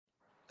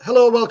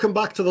Hello, welcome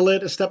back to the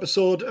latest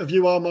episode of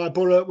You Are My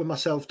Boro with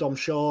myself, Dom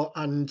Shaw,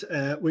 and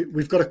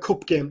we've got a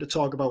cup game to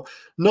talk about.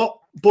 Not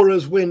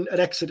Boro's win at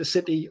Exeter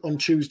City on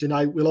Tuesday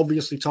night. We'll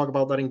obviously talk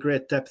about that in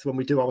great depth when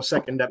we do our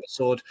second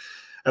episode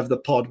of the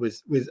pod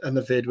with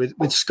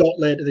Scott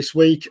later this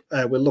week.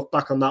 We'll look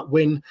back on that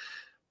win,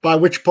 by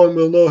which point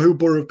we'll know who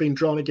Boro have been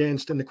drawn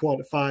against in the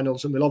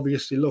quarterfinals, and we'll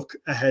obviously look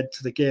ahead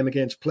to the game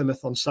against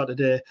Plymouth on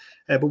Saturday.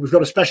 But we've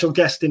got a special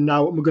guest in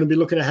now, and we're going to be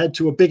looking ahead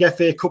to a big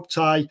FA Cup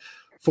tie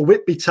for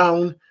Whitby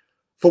Town,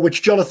 for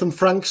which Jonathan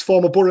Franks,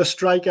 former Boro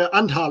striker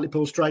and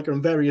Hartlepool striker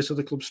and various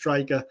other club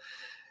striker,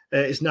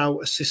 is now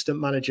assistant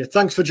manager.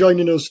 Thanks for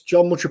joining us,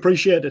 John. Much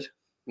appreciated.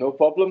 No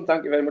problem.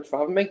 Thank you very much for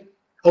having me.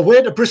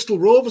 Away to Bristol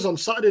Rovers on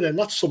Saturday then.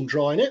 That's some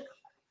draw, isn't it?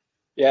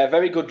 Yeah,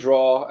 very good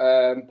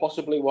draw.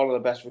 Possibly one of the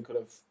best we could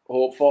have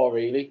hoped for,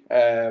 really.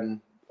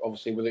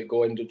 Obviously, with it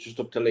going just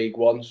up to League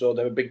One. So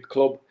they're a big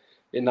club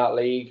in that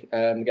league.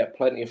 Get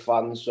plenty of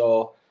fans.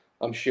 So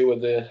I'm sure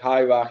the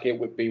hierarchy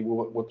would be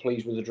we're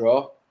pleased with the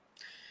draw.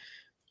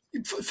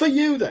 For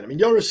you then, I mean,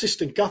 you're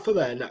assistant gaffer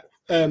there now.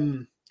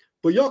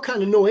 But you're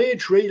kind of no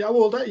age, really. How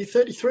old are you?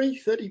 33?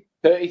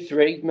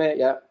 33, mate,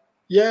 yeah.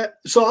 Yeah.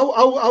 So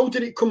how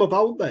did it come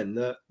about then?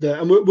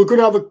 And we're going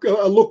to have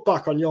a look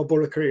back on your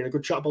Boro career and a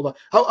good chat about that.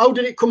 How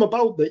did it come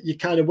about that you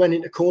kind of went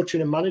into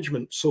coaching and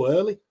management so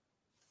early?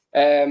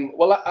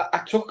 Well, I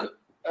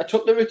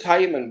took the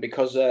retirement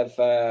because of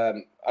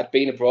I'd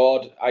been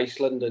abroad,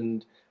 Iceland,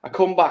 and I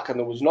come back and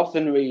there was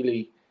nothing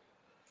really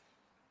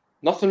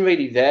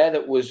there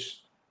that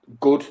was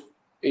good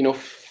enough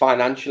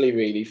financially,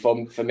 really,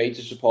 for me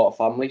to support a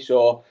family.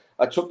 So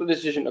I took the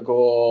decision to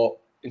go,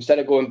 instead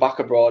of going back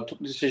abroad, took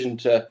the decision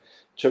to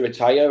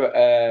retire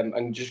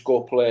and just go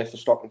play for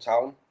Stockton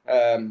Town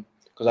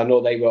because I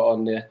know they were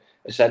on the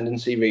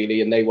ascendancy,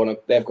 really, and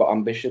they've got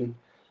ambition.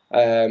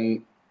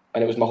 And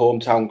it was my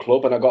hometown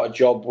club, and I got a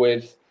job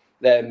with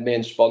their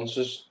main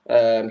sponsors.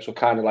 So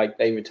kind of like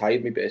they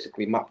retired me,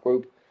 basically, Map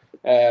Group.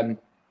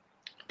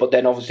 But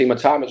then obviously my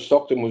time at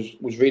Stockton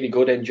was really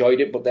good,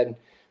 enjoyed it. But then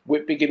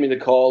Whitby gave me the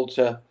call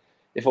to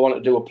if I wanted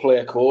to do a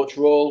player coach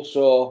role.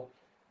 So,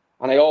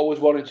 and I always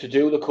wanted to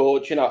do the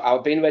coaching.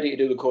 I've been ready to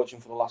do the coaching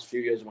for the last few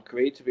years of my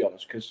career, to be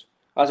honest, because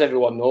as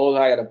everyone knows,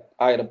 I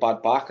had a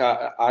bad back.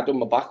 I done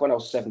my back when I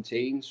was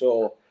 17.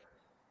 So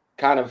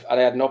and I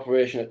had an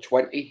operation at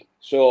 20.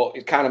 So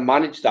it kind of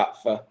managed that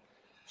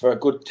for a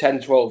good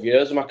 10, 12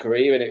 years of my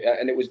career.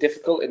 And it was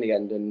difficult in the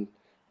end. And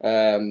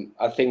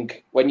I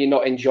think when you're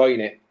not enjoying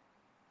it,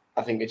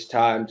 I think it's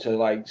time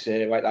to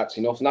say, right, that's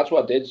enough. And that's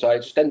what I did. So I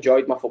just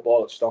enjoyed my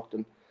football at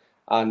Stockton.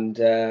 And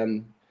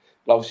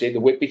obviously the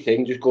Whitby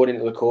thing, just going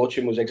into the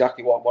coaching, was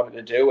exactly what I wanted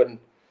to do. And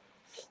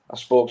I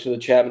spoke to the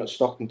chairman at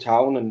Stockton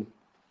Town, and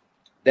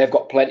they've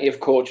got plenty of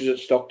coaches at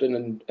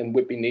Stockton, and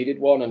Whitby needed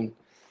one. And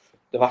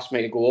they've asked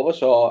me to go over.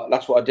 So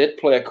that's what I did,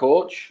 play a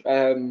coach.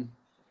 And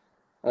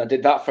I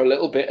did that for a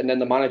little bit, and then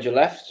the manager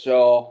left.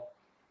 So,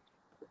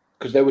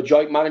 because they were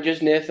joint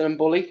managers, Nathan and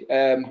Bully.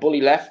 Bully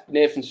left,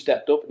 Nathan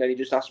stepped up, and then he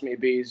just asked me to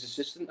be his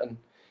assistant, and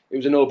it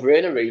was a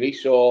no-brainer, really.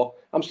 So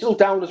I'm still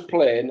down as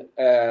playing,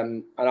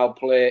 and I'll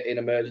play in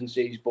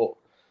emergencies, but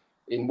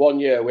in 1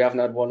 year we haven't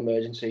had one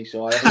emergency,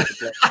 so I haven't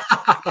to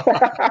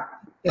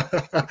play.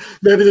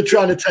 Maybe they're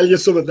trying to tell you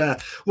something there.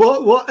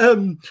 What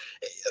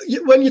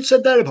when you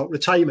said there about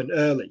retirement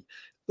early,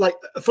 like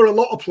for a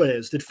lot of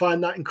players, they'd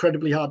find that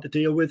incredibly hard to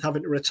deal with,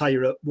 having to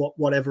retire at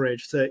whatever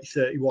age, 30,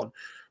 31.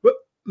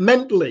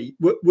 Mentally,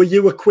 were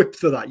you equipped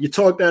for that? You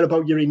talked there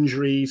about your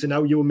injuries and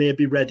how you were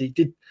maybe ready.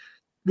 Did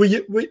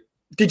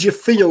you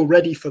feel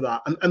ready for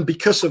that? And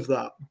because of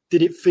that,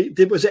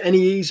 was it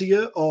any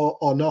easier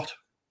or not?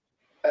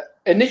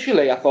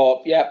 Initially, I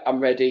thought, yeah,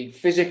 I'm ready.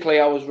 Physically,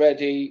 I was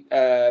ready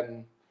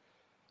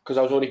because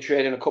I was only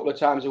training a couple of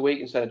times a week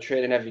instead of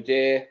training every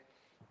day.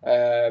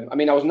 I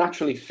mean, I was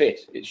naturally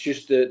fit. It's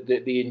just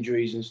the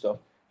injuries and stuff.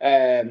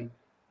 I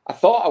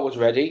thought I was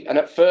ready, and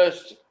at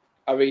first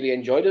I really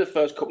enjoyed it the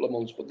first couple of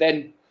months, but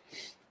then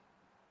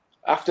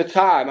after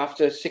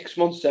 6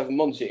 months, 7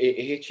 months, it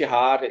hits you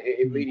hard.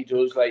 It really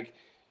does. Like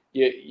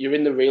you're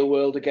in the real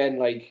world again.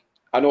 Like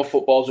I know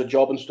football's a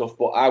job and stuff,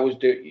 but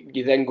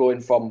you're then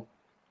going from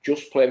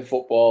just playing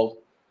football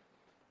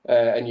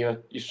and your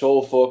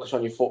sole focus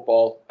on your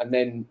football, and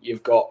then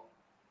you've got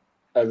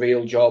a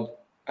real job,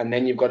 and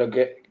then you've got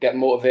to get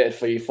motivated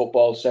for your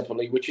football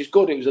separately, which is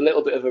good. It was a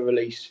little bit of a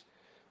release.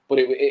 But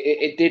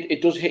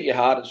it does hit you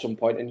hard at some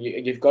point, and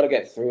you've got to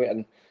get through it.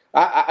 And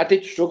I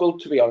did struggle,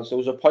 to be honest. There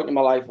was a point in my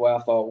life where I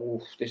thought,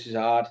 "Ooh, this is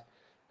hard."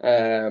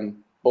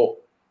 But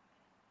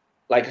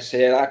like I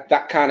say,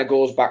 that kind of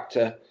goes back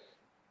to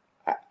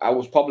I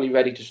was probably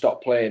ready to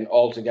stop playing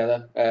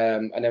altogether.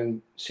 And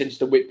then since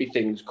the Whitby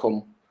things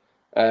come,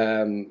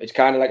 it's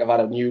kind of like I've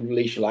had a new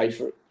leash of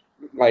life,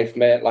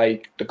 mate.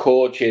 Like the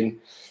coaching,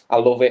 I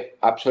love it,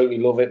 absolutely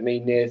love it. Me,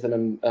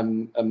 Nathan,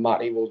 and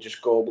Matty will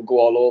we'll go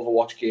all over,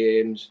 watch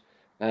games.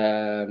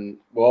 We're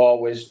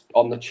always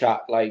on the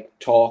chat, like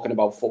talking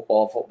about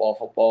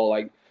football.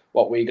 Like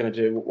what we're going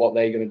to do, what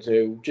they're going to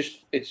do.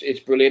 Just it's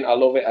brilliant. I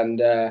love it,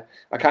 and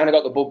I kind of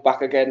got the bug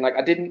back again. Like,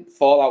 I didn't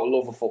fall out of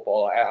love with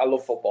football. I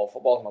love football.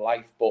 Football's my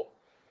life, but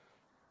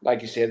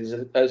like you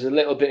said, there's a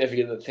little bit of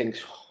you that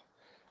thinks,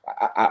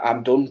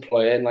 I'm done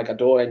playing. Like, I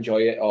don't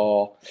enjoy it,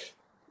 or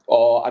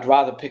I'd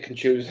rather pick and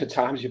choose the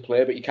times you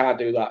play, but you can't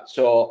do that.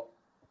 So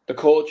the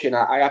coaching,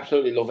 I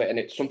absolutely love it, and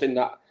it's something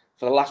that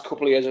for the last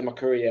couple of years of my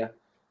career,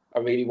 I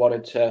really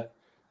wanted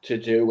to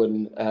do,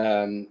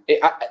 and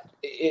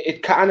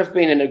it kind of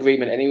been an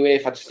agreement anyway.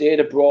 If I'd stayed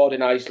abroad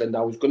in Iceland,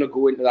 I was going to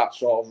go into that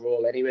sort of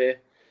role anyway.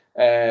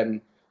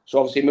 So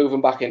obviously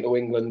moving back into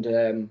England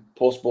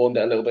postponed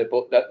it a little bit,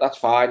 but that's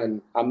fine,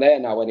 and I'm there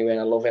now anyway,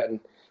 and I love it. And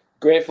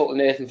grateful to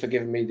Nathan for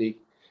giving me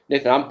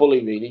Nathan and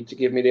Bully really to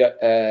give me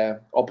the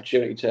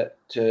opportunity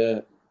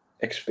to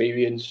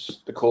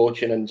experience the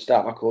coaching and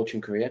start my coaching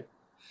career.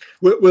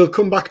 We'll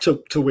come back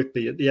to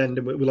Whitby at the end,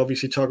 and we'll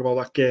obviously talk about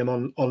that game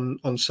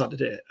on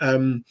Saturday.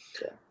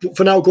 But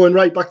for now, going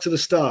right back to the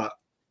start,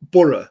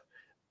 Boro,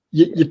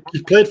 you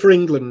played for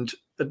England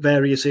at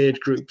various age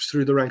groups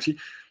through the ranks.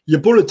 Your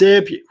Boro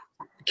debut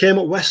came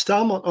at West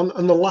Ham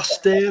on the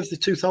last day of the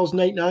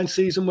 2008-9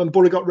 season when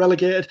Boro got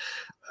relegated.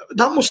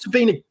 That must have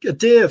been a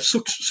day of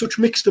such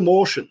mixed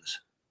emotions.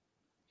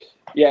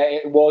 Yeah,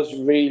 it was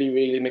really,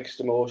 really mixed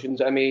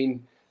emotions. I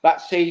mean, that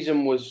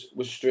season was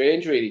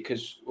strange, really,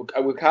 because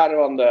we're kind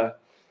of there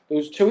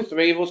was 2 or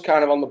 3 of us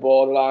kind of on the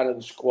borderline of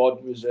the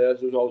squad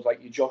reserves. There was always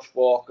like your Josh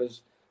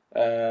Walkers,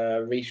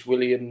 Reece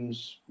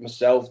Williams,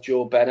 myself,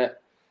 Joe Bennett.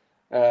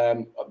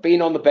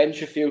 Been on the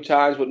bench a few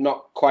times, but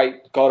not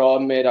quite got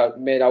on, made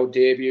our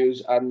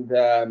debuts.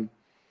 And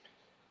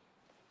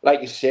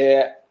like you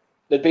say,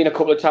 there'd been a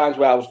couple of times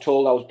where I was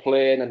told I was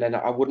playing and then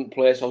I wouldn't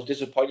play, so I was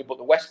disappointed. But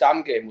the West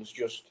Ham game was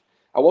just,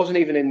 I wasn't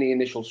even in the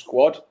initial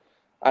squad.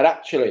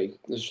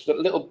 There's a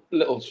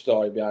little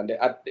story behind it.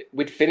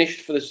 We'd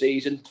finished for the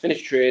season,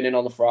 finished training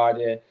on the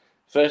Friday.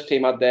 First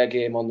team had their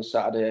game on the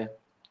Saturday,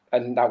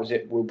 and that was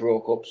it. We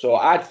broke up. So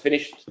I'd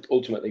finished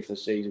ultimately for the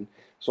season.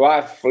 So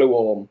I flew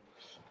home,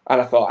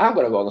 and I thought, I'm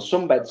going to go on the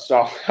sunbed.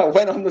 So I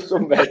went on the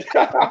sunbed.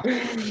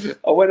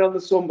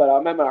 I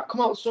remember I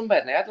come out of the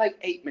sunbed, and I had like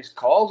 8 missed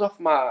calls off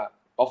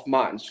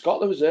Martin Scott,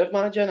 the reserve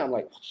manager, and I'm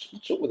like,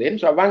 what's up with him?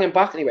 So I rang him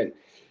back, and he went,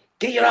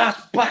 get your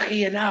ass back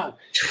here now.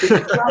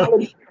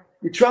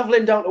 You're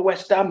travelling down to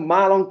West Ham.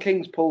 Marlon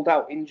King's pulled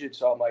out injured.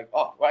 So I'm like,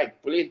 oh,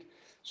 right, brilliant.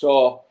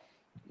 So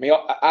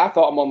I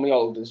thought I'm on my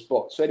holidays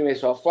spot. So anyway,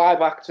 so I fly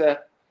back to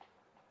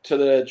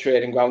the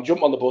training ground,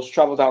 jump on the bus,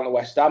 travel down to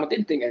West Ham. I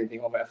didn't think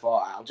anything of it. I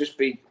thought, I'll just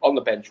be on the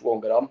bench,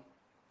 won't get on.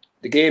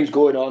 The game's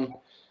going on.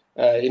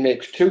 He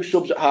makes 2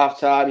 subs at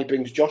half-time. He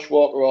brings Josh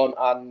Walker on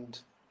and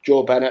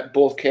Joe Bennett.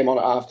 Both came on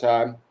at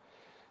half-time.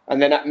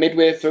 And then at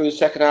midway through the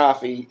second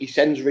half, he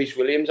sends Reece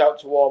Williams out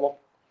to warm up.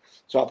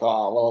 So I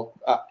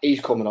thought,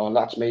 he's coming on.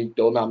 That's me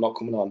done. I'm not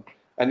coming on.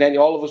 And then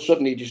all of a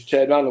sudden, he just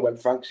turned around and went,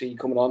 Frank, see you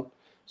coming on.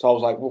 So I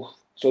was like, whoa.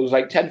 So there was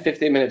like 10,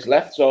 15 minutes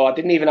left. So I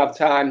didn't even have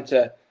time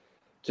to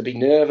be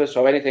nervous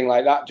or anything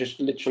like that. Just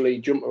literally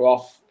jumped her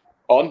off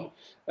on.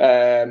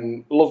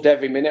 Loved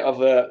every minute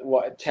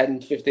of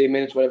 10, 15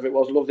 minutes, whatever it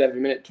was. Loved every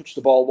minute. Touched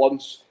the ball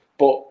once,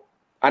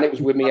 and it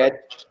was with my head.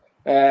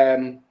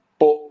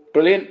 But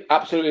brilliant.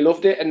 Absolutely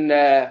loved it. And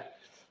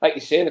like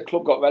you say, the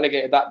club got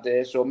relegated that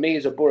day. So me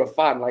as a Boro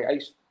fan,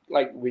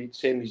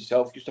 same as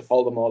yourself, used to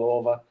follow them all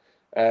over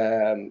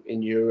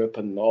in Europe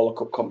and all the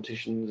cup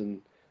competitions,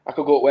 and I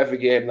could go to every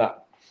game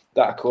that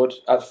I could.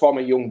 From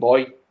a young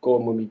boy,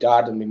 going with my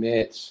dad and my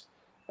mates.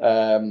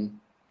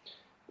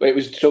 It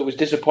was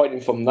disappointing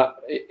from that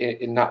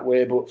in that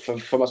way, but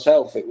for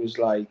myself, it was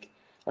like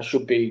I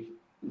should be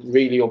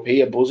really up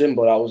here buzzing,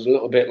 but I was a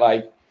little bit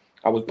like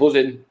I was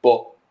buzzing,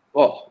 but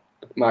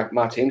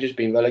my team just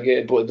been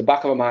relegated. But at the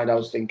back of my mind, I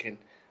was thinking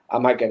I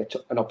might get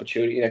an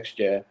opportunity next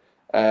year.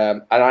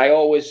 And I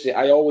always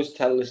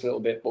tell this little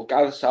bit, but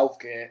Gareth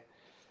Southgate,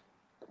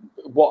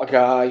 what a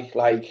guy!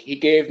 Like he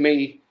gave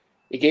me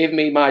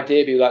my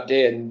debut that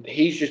day, and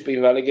he's just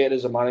been relegated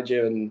as a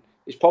manager, and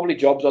his probably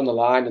job's on the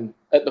line. And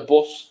at the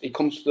bus, he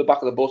comes to the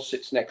back of the bus,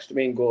 sits next to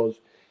me, and goes,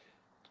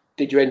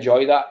 "Did you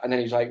enjoy that?" And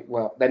then he's like,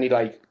 "Well," then he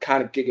like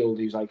kind of giggled.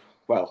 He's like,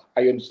 "Well,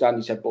 I understand."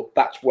 He said, "But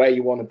that's where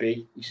you want to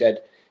be." He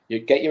said, "You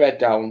get your head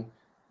down.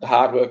 The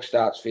hard work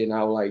starts for you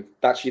now. Like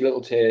that's your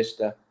little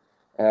taster.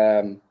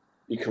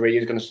 Your career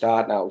is going to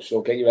start now.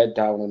 So get your head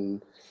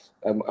down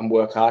and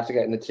work hard to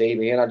get in the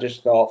team." And I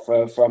just thought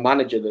for a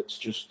manager that's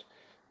just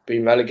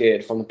been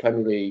relegated from the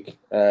Premier League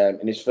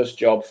in his first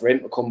job, for him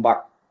to come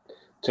back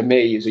to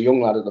me as a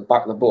young lad at the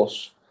back of the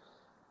bus,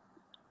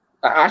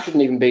 I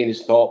shouldn't even be in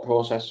his thought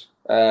process.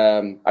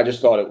 I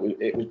just thought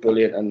it was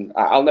brilliant, and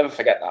I'll never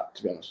forget that,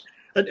 to be honest.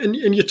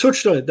 And you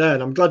touched on it there,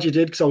 and I'm glad you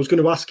did, because I was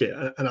going to ask it,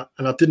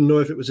 and I didn't know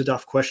if it was a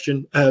daft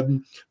question.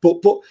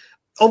 But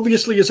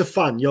obviously, as a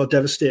fan, you're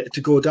devastated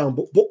to go down.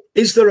 But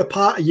is there a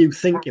part of you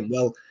thinking,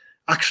 well,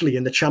 actually,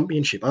 in the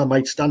Championship, I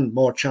might stand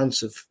more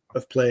chance of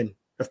playing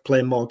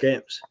more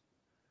games?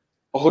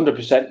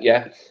 100%,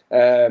 yeah.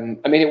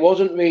 I mean, it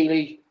wasn't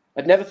really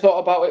I'd never thought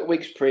about it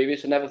weeks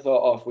previous. I never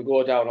thought, oh, if we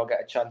go down, I'll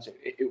get a chance.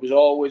 It was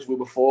always, we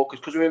were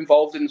focused, because we were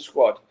involved in the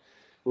squad.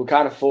 We were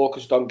kind of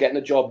focused on getting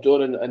the job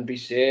done and be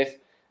safe.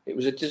 It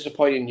was a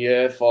disappointing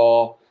year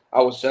for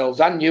ourselves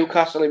and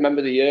Newcastle. I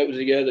remember the year, it was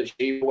the year that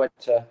she went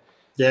to,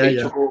 he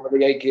took over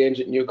the 8 games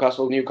at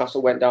Newcastle.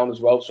 Newcastle went down as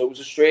well. So it was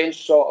a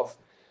strange sort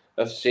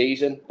of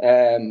season.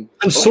 And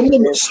some of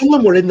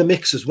them were in the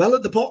mix as well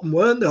at the bottom,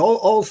 weren't they?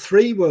 All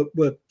 3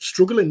 were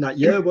struggling that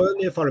year,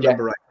 weren't they, if I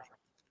remember right?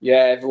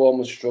 Yeah, everyone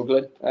was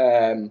struggling.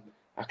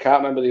 I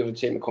can't remember the other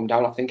team that come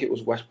down. I think it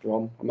was West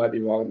Brom. I might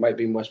be wrong. It might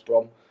be in West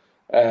Brom.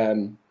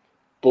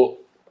 But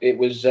it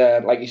was,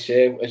 like you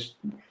say,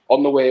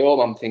 on the way home,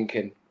 I'm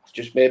thinking,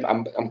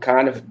 I'm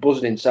kind of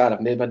buzzing inside.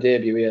 I've made my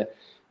debut here.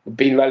 We've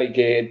been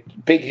relegated.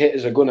 Big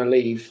hitters are going to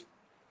leave.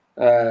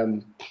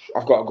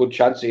 I've got a good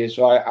chance here.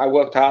 So I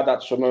worked hard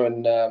that summer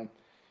and,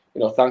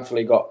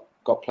 thankfully got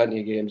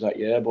plenty of games that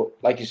year. But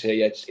like you say,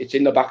 yeah, it's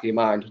in the back of your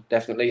mind,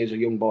 definitely as a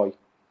young boy.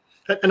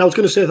 And I was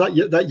going to say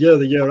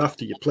the year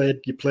after, you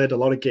played a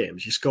lot of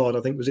games. You scored,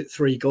 I think, was it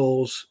 3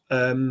 goals?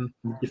 Your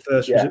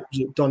first was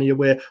it Donny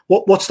away.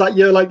 What's that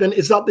year like then?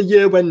 Is that the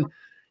year when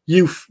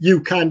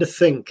you kind of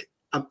think,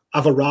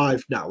 I've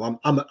arrived now.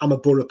 I'm a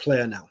Boro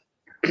player now.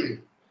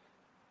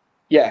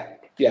 Yeah.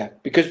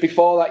 Because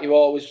before that, you're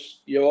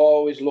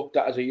always looked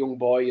at as a young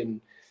boy, and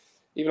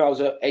even I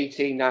was at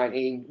 18,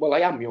 19. Well,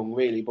 I am young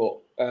really, but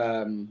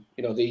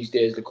these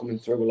days they're coming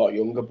through a lot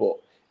younger. But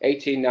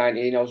 18,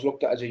 19, I was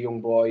looked at as a young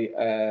boy,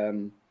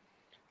 and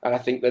I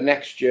think the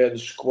next year the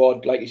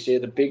squad, like you say,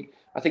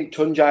 I think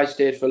Tunjai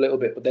stayed for a little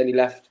bit, but then he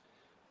left.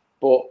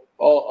 But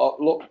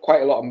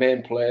quite a lot of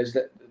main players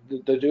that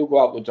they do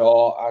go out the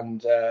door,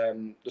 and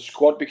the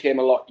squad became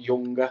a lot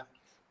younger,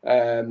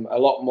 a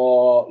lot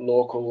more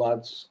local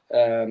lads,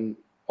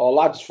 or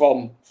lads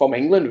from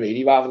England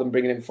really, rather than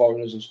bringing in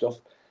foreigners and stuff.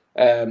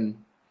 But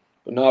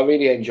no, I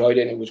really enjoyed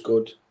it. It was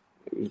good.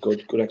 It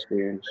was good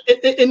experience.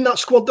 In that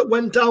squad that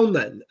went down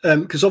then,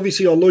 because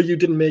obviously, although you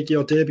didn't make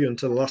your debut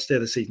until the last day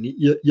of the season,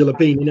 you'll have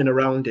been in and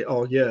around it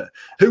all year.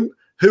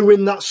 Who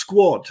in that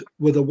squad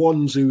were the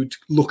ones who'd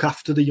look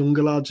after the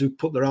younger lads, who'd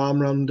put their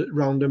arm around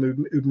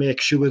them, who'd make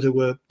sure they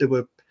were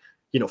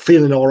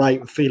feeling all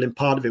right and feeling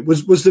part of it?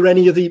 Was there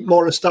any of the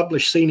more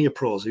established senior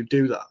pros who'd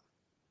do that?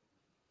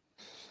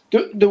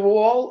 They were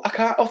all,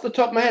 off the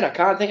top of my head, I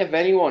can't think of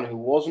anyone who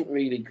wasn't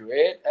really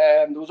great.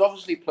 There was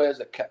obviously players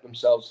that kept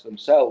themselves to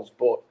themselves,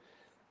 but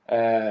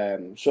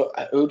so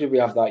who did we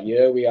have that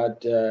year? We had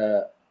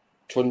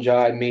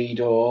Tunjai,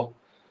 Mido,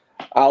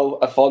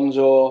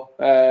 Alfonso.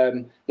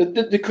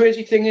 The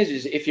crazy thing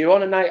is if you're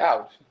on a night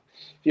out,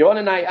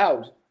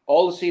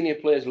 all the senior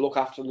players look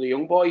after the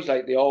young boys.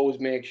 Like, they always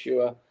make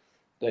sure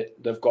that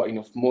they've got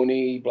enough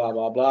money, blah,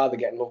 blah, blah. They're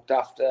getting looked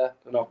after.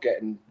 They're not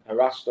getting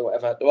harassed or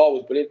whatever. They're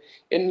always brilliant.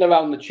 In and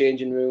around the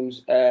changing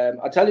rooms.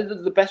 I tell you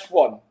that the best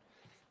one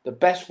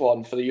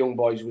for the young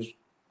boys was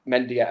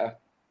Mendieta.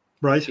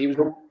 Right. He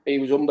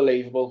was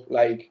unbelievable.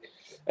 Like,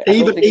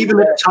 even at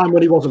the time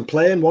when he wasn't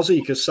playing, was he?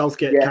 Because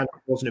Southgate kind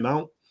of wasn't him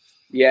out.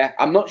 Yeah,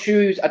 I'm not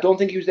sure. I don't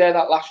think he was there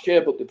that last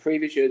year, but the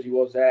previous years he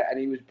was there, and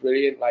he was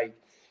brilliant. Like,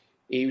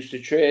 he used to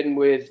train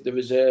with the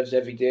reserves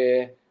every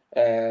day.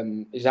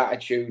 His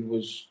attitude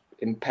was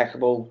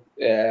impeccable.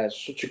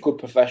 Such a good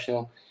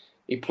professional.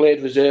 He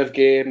played reserve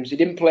games. He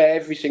didn't play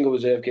every single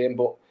reserve game,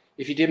 but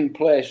if he didn't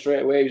play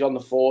straight away, he was on the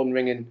phone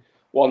ringing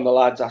one of the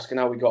lads asking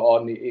how we got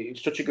on.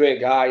 He's such a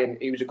great guy,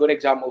 and he was a good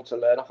example to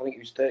learn. I think he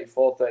was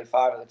 34,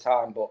 35 at the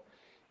time, but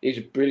he's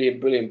a brilliant,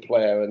 brilliant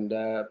player,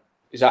 and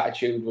his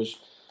attitude was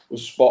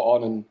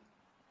spot on,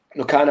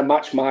 and kind of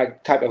matched my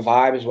type of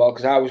vibe as well,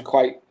 because I was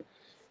quite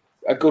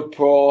a good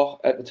pro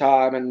at the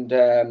time, and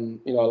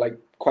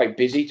quite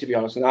busy, to be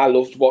honest. And I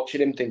loved watching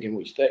him, thinking,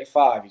 well, he's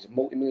 35, he's a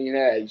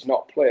multi-millionaire, he's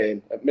not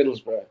playing at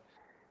Middlesbrough,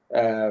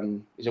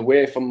 he's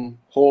away from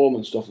home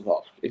and stuff. I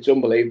thought, it's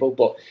unbelievable.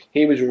 But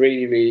he was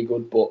really, really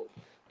good. But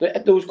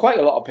there was quite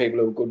a lot of people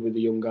who were good with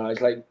the young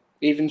guys. Like,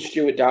 even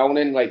Stuart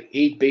Downing, like,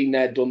 he'd been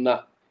there, done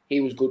that. He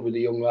was good with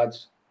the young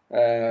lads.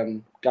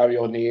 Gary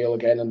O'Neill,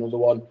 again, another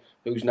one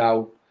who's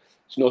now,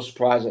 it's no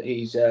surprise that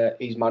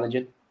he's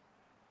managing.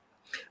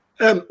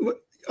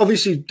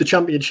 Obviously, the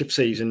championship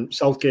season,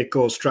 Southgate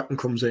goes, Strachan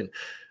comes in.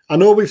 I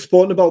know we've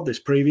spoken about this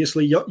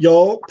previously.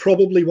 You're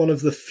probably one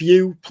of the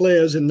few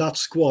players in that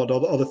squad,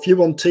 or the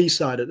few on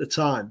Teesside at the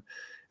time,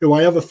 who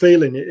I have a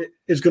feeling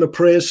is going to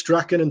praise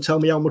Strachan and tell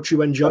me how much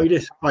you enjoyed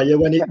it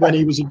when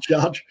he was in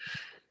charge.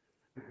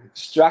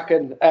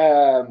 Strachan,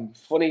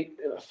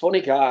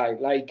 funny guy.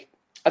 Like,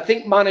 I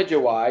think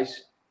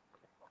manager-wise,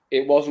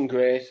 it wasn't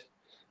great,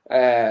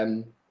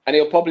 and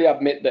he'll probably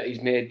admit that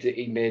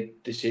he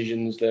made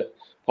decisions that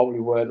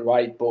probably weren't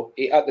right, but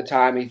at the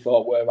time he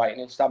thought were right, and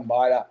he'll stand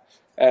by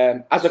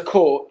that. As a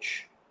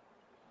coach,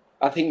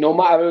 I think no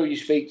matter who you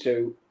speak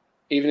to,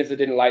 even if they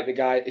didn't like the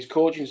guy, his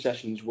coaching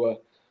sessions were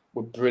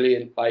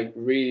brilliant, like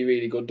really,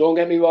 really good. Don't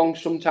get me wrong,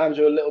 sometimes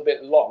they're a little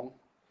bit long,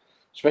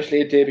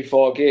 especially a day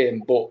before a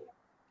game, but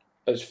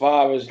as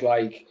far as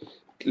like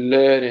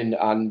learning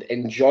and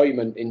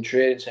enjoyment in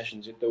training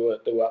sessions, they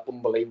were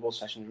unbelievable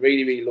sessions.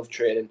 Really, really loved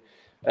training.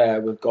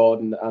 with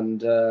Gordon.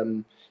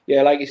 And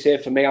yeah, like you say,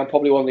 for me, I'm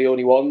probably one of the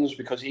only ones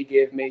because he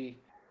gave me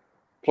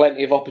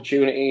plenty of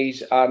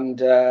opportunities.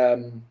 And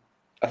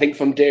I think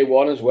from day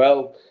one as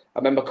well, I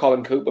remember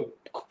Colin Cooper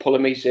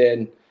pulling me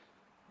saying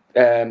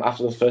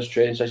after the first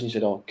training session, he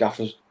said, "Oh,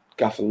 Gaffer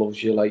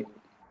loves you. Like,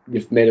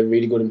 you've made a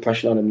really good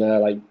impression on him there.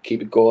 Like,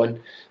 keep it going."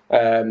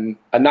 And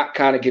that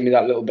kind of gave me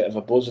that little bit of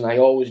a buzz. And I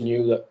always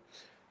knew that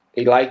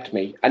he liked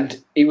me.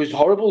 And he was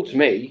horrible to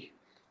me.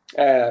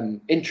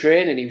 In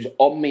training, he was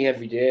on me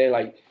every day.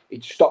 Like,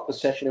 he'd stop the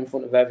session in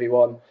front of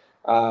everyone,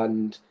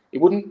 and he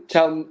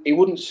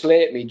wouldn't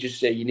slate me. Just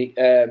say, "You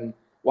need,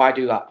 why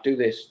do that? Do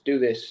this,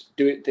 do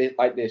it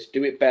like this,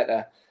 do it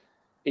better."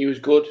 He was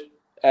good.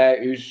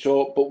 He was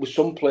but with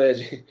some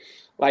players,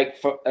 like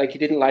he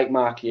didn't like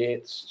Mark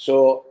Yates,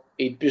 so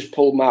he'd just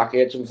pull Mark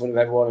Yates in front of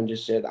everyone and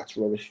just say, "That's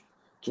rubbish.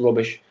 It's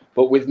rubbish."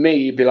 But with me,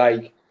 he'd be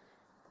like,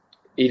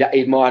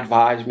 he'd more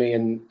advise me,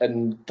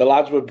 and the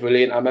lads were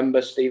brilliant. I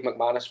remember Steve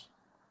McManus,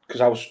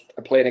 because I was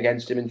playing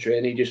against him in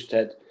training. He just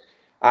said,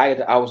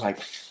 I was like,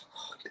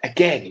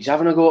 again, he's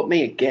having a go at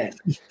me again.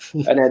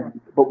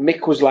 But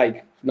Mick was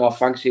like, "No,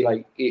 Franksy,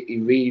 like he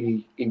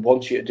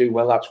wants you to do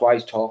well. That's why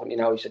he's talking to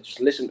you now." He said, "Just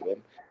listen to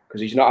him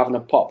because he's not having a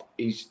pop.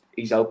 He's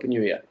helping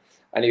you here."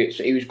 And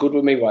he was good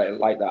with me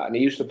like that. And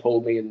he used to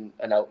pull me and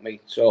help me.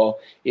 So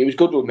he was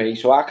good with me.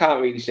 So I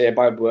can't really say a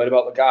bad word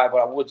about the guy,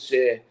 but I would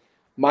say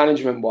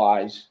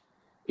management-wise,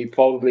 he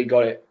probably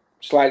got it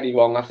slightly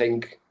wrong, I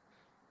think,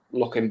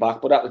 looking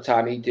back. But at the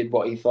time, he did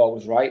what he thought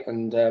was right.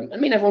 And I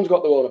mean, everyone's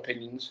got their own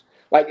opinions.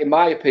 Like, in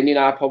my opinion,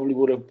 I probably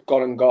would have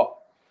gone and got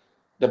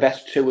the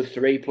best 2 or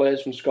 3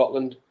 players from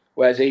Scotland,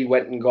 whereas he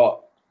went and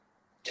got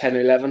 10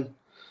 or 11. Do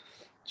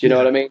you know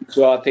what I mean?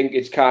 So I think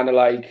it's kind of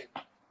like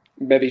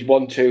maybe he's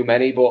one too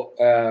many, but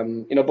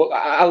but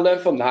I'll learn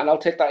from that and I'll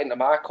take that into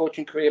my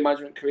coaching career,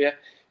 management career.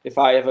 If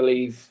I ever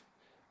leave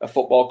a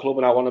football club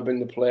and I want to bring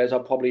the players, I'll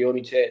probably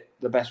only take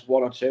the best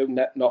 1 or 2,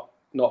 not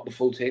the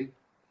full team.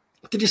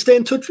 Did you stay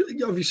in touch?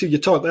 Obviously, you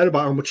talked there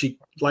about how much he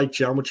liked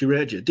you, how much he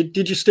rated you.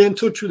 Did you stay in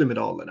touch with him at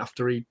all then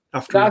after he? I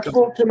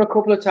spoke to him a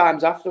couple of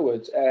times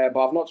afterwards, but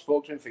I've not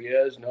spoken to him for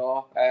years.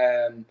 No,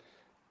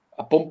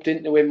 I bumped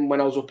into him when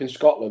I was up in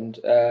Scotland,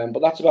 but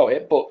that's about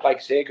it. But like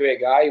I say, a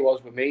great guy he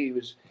was with me.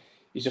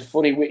 He's a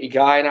funny, witty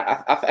guy, and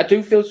I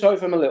do feel sorry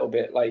for him a little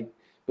bit, like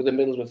with the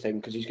Middlesbrough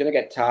thing, because he's going to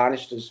get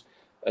tarnished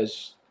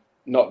as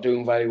not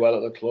doing very well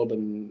at the club,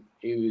 and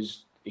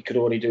he could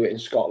only do it in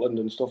Scotland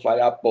and stuff like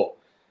that, but.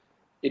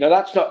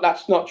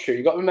 That's not true.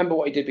 You've got to remember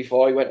what he did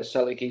before he went to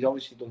Celtic. He's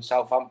obviously done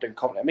Southampton,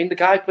 Coventry. I mean, the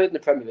guy played in the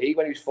Premier League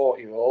when he was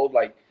 40-year-old.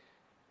 Like,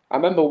 I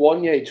remember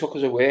one year he took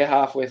us away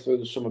halfway through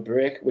the summer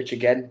break, which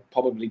again,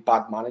 probably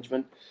bad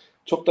management.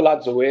 Took the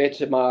lads away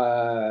to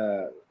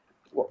my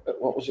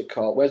what was it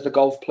called? Where's the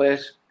golf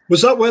place?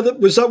 Was that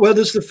where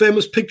there's the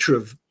famous picture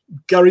of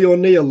Gary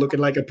O'Neill looking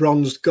like a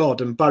bronzed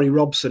god and Barry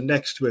Robson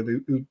next to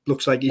him, who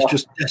looks like he's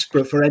just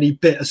desperate for any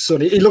bit of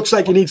sun. He looks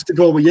like he needs to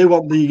go with you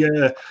on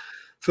the.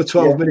 For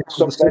 12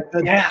 minutes.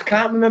 Yeah, I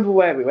can't remember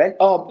where we went.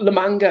 Oh, La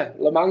Manga.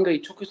 He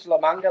took us to La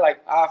Manga like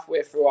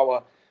halfway through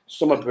our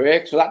summer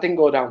break, so that didn't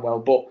go down well.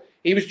 But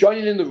he was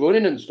joining in the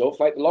running and stuff,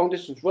 like the long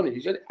distance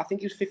running. I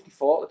think he was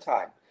 54 at the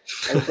time.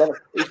 And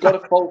he's got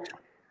a false.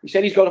 He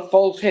said he's got a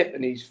false hip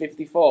and he's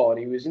 54, and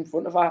he was in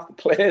front of half the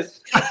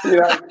players.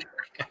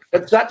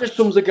 That just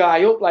sums the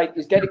guy up. Like,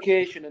 his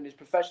dedication and his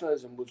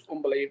professionalism was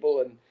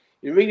unbelievable, and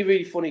he's a really,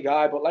 really funny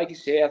guy. But like you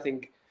say, I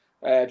think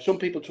some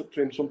people took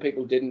to him, some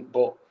people didn't.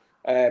 But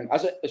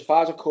as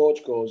far as a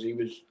coach goes, he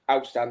was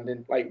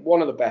outstanding, like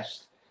one of the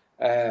best.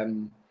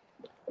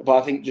 But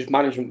I think just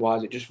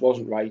management-wise, it just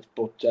wasn't right.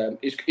 But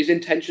his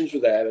intentions were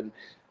there,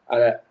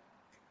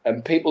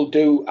 and people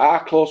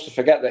are close to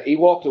forget that he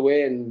walked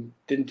away and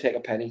didn't take a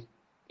penny.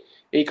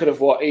 He could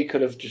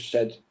have just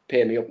said,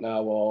 "Pay me up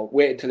now," or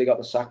wait until he got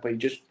the sack. But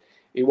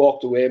he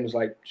walked away and was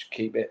like, "Just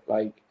keep it."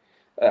 Like,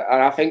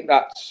 and I think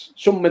that's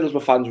some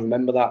Middlesbrough fans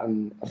remember that,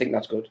 and I think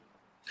that's good.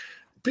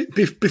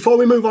 Before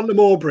we move on to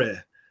Mowbray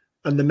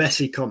and the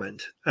Messi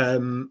comment,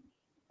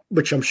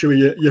 which I'm sure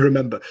you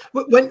remember,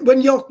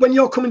 when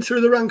you're coming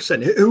through the ranks,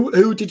 then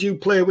who did you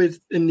play with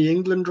in the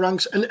England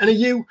ranks, and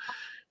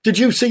did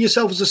you see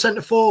yourself as a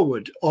centre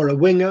forward or a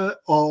winger,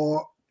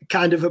 or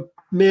kind of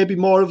maybe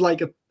more of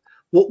like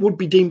what would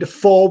be deemed a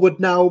forward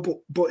now,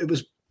 but it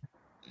was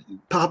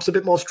perhaps a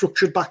bit more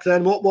structured back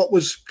then? What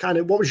was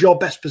your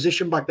best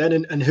position back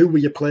then, and who were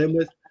you playing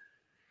with?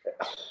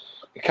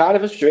 Kind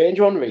of a strange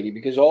one, really,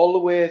 because all the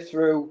way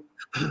through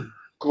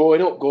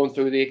growing up, going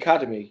through the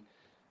academy,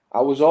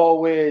 I was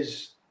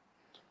always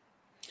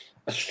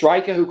a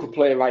striker who could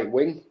play right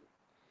wing.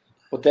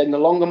 But then the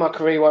longer my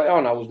career went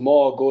on, I was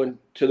more going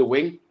to the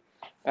wing,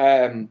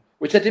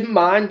 which I didn't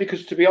mind,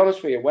 because, to be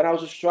honest with you, when I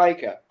was a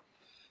striker,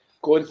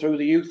 going through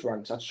the youth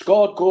ranks, I'd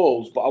scored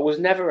goals, but I was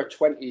never a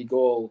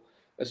 20-goal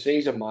a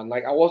season man.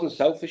 Like, I wasn't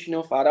selfish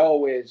enough. I'd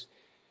always,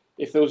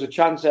 if there was a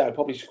chance there, I'd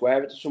probably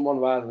square it to someone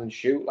rather than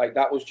shoot. Like,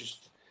 that was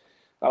just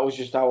how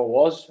I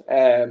was.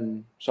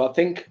 So I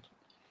think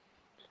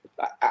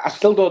I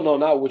still don't know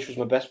now which was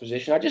my best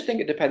position. I just think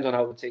it depends on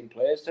how the team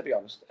plays, to be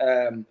honest.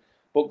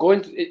 But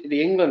going to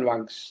the England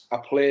ranks, I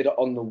played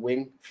on the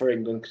wing for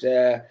England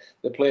because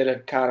they played a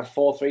kind of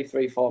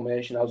 4-3-3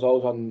 formation. I was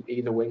always on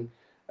either wing.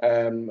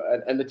 And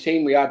the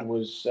team we had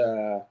was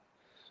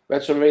we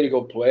had some really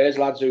good players,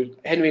 lads.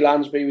 Henry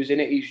Lansbury was in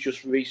it. He's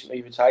just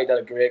recently retired, had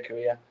a great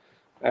career.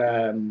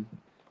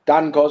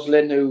 Dan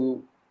Gosling,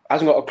 who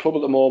hasn't got a club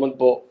at the moment,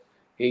 but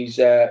he's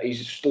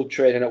still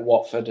training at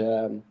Watford,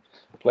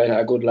 playing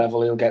at a good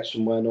level. He'll get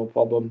somewhere, no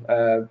problem.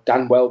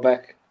 Dan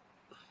Welbeck,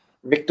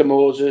 Victor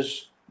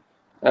Moses,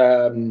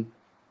 who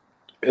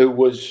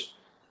was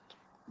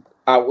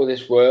out with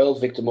this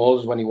world. Victor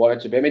Moses when he wanted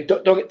to be. I mean,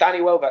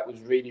 Danny Welbeck was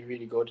really,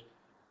 really good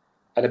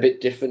and a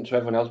bit different to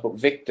everyone else, but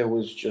Victor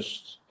was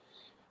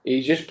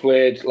he just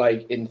played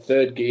like in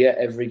third gear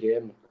every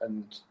game,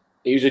 and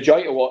he was a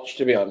joy to watch,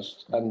 to be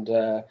honest, and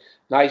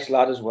nice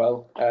lad as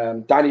well.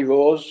 Danny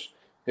Rose,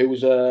 who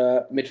was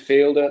a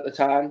midfielder at the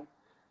time,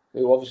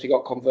 who obviously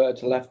got converted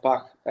to left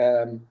back.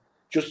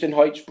 Justin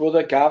Hoyt's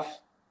brother, Gav,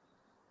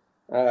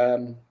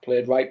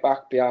 played right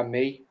back behind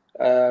me.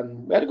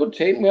 We had a good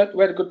team. We had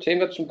a good team.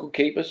 We had some good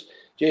keepers.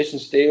 Jason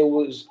Steele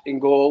was in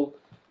goal.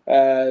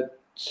 Alex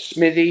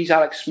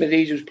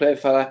Smithies, who's played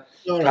for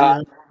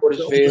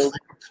Huddersfield.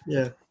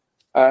 Yeah.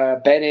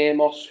 Ben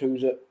Amos,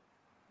 who's at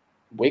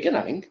Wigan,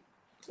 I think.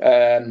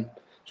 So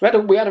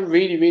we had a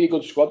really, really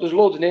good squad. There's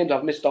loads of names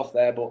I've missed off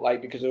there, but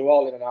like because they were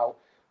all in and out.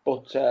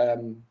 But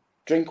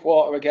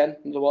Drinkwater again,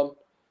 another one.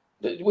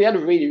 We had a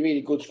really,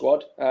 really good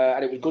squad,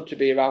 and it was good to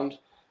be around.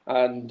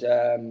 And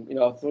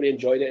I thoroughly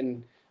enjoyed it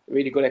and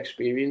really good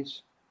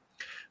experience.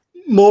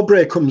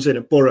 Mowbray comes in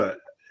at Boro.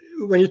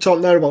 When you're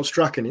talking there about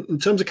Strachan, in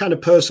terms of kind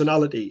of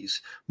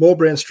personalities,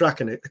 Mowbray and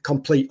Strachan are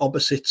complete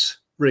opposites,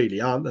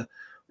 really, aren't they?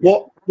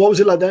 What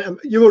was it like then?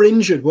 You were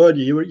injured, weren't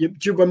you?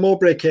 When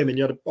Mowbray came in,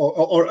 you had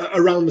or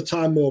around the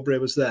time Mowbray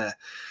was there,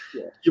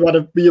 yeah. you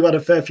had a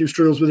fair few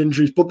struggles with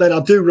injuries. But then I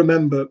do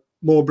remember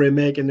Mowbray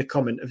making the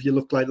comment of you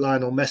look like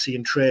Lionel Messi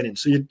in training.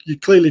 So you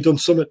clearly done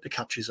something to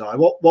catch his eye.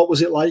 What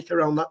was it like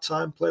around that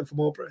time playing for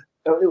Mowbray?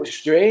 It was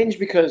strange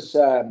because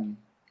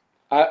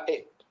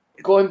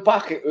going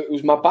back, it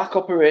was my back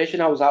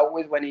operation I was out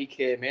with when he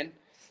came in,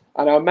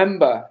 and I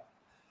remember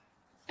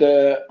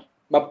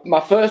my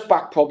first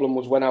back problem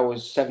was when I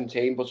was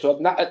 17. But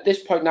so at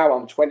this point now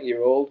I'm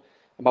 20-year-old,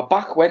 and my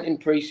back went in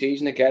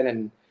pre-season again,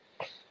 and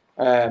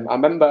I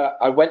remember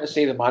I went to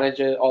see the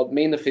manager, or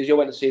me and the physio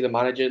went to see the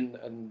manager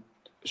and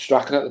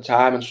Strachan at the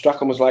time, and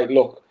Strachan was like,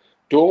 "Look,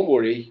 don't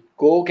worry,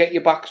 go get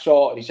your back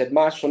sorted." He said,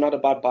 "My son had a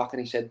bad back," and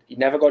he said he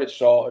never got it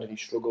sorted and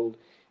he struggled.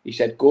 He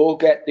said, "Go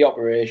get the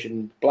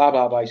operation, blah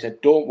blah blah." He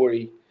said, "Don't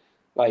worry,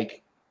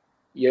 like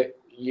you're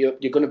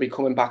going to be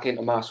coming back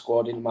into my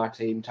squad, into my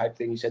team type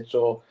thing." He said,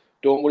 "So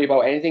don't worry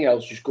about anything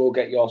else, just go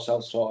get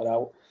yourself sorted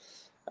out."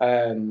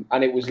 And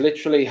it was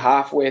literally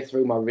halfway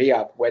through my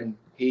rehab when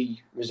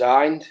he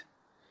resigned.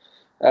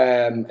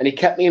 And he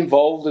kept me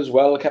involved as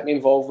well. He kept me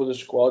involved with the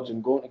squads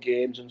and going to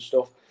games and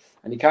stuff.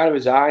 And he kind of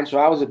resigned, so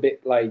I was a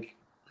bit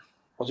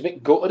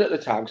gutted at the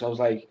time because I was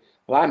like,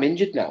 "Well, I'm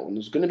injured now, and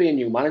there's going to be a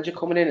new manager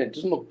coming in. And it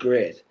doesn't look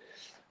great."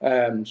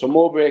 So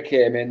Mowbray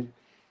came in,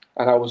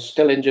 and I was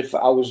still injured. I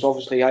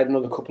had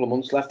another couple of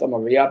months left on my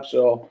rehab,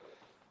 so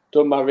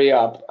done my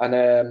rehab, and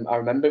I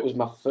remember it was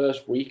my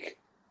first week.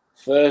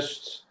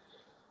 Was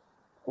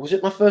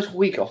it my first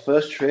week or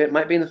first train? It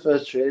might be in the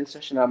first training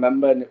session. I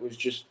remember, and it was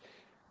just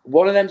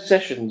one of them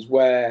sessions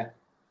where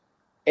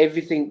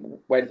everything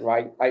went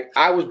right. Like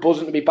I was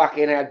buzzing to be back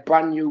in. I had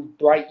brand new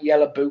bright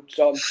yellow boots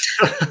on,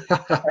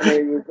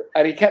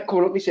 and he kept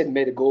coming up. He said,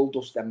 "Made a goal,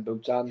 dust them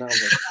boots on now."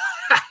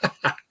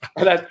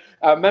 And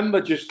I remember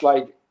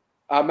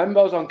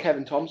I was on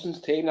Kevin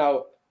Thompson's team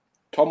now.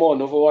 Tomo,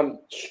 another one,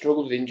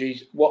 struggled with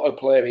injuries. What a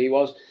player he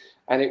was,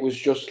 and it was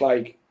just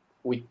like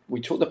we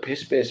took the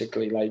piss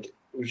basically. Like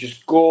it was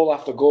just goal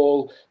after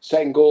goal,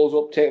 setting goals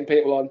up, taking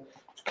people on.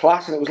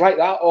 Class, and it was like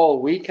that all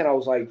week, and I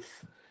was like,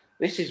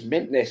 "This is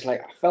mint." This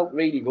like I felt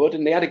really good,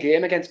 and they had a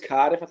game against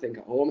Cardiff, I think,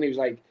 at home, and he was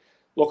like,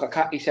 "Look,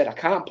 he said I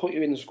can't put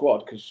you in the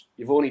squad because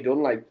you've only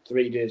done like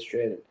 3 days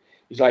training."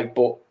 He's like,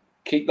 "But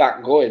keep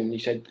that going." And he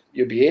said,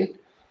 "You'll be in."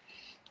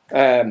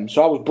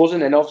 So I was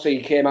buzzing, and obviously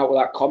he came out with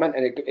that comment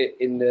and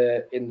in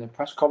the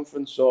press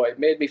conference, so it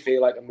made me feel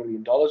like $1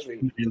 million,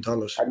 really. $1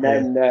 million. And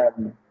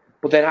then,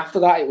 but then after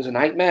that, it was a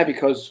nightmare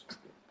because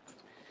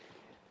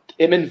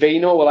him and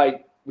Vino were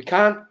like,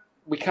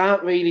 "We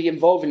can't really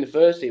involve in the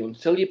first team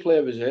until you play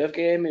a reserve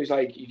game." He was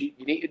like, you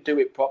need to do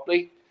it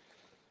properly.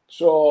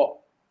 So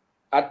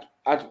I'd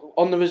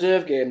on the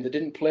reserve game, they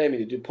didn't play me.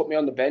 They did put me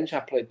on the bench. I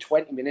played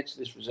 20 minutes of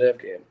this reserve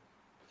game.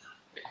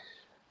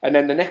 And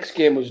then the next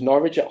game was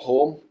Norwich at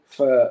home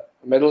for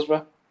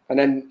Middlesbrough. And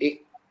then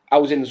I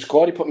was in the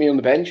squad. He put me on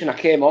the bench, and I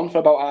came on for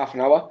about half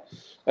an hour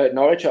at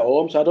Norwich at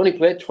home. So I'd only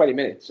played 20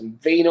 minutes.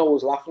 And Vino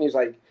was laughing. He was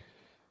like,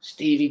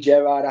 "Stevie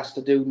Gerrard has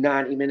to do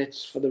 90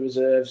 minutes for the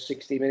reserve,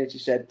 60 minutes." He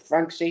said,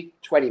 "Franksy,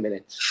 20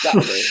 minutes. That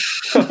was it."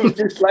 So it was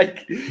just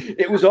like,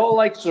 it was all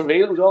like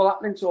surreal. It was all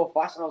happening so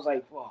fast. And I was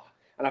like, "Wow."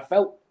 And I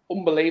felt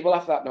unbelievable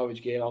after that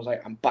Norwich game. I was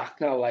like, "I'm back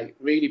now," like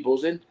really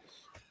buzzing.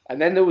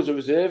 And then there was a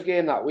reserve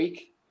game that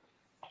week.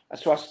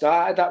 So I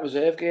started that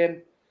reserve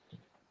game,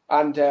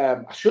 and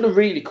I should have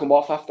really come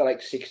off after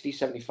like 60,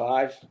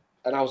 75.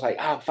 And I was like,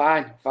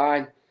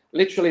 fine.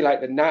 Literally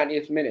like the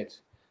 90th minute,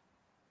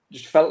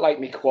 just felt like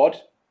my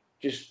quad,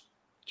 just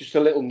a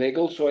little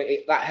niggle. So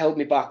that held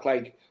me back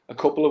like a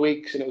couple of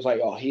weeks, and it was like,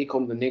 oh, here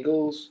come the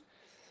niggles.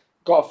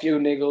 Got a few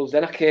niggles.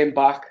 Then I came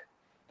back.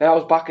 Then I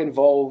was back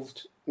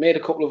involved. Made a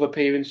couple of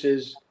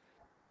appearances.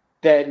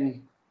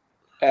 Then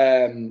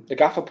the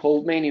gaffer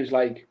pulled me, and he was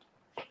like,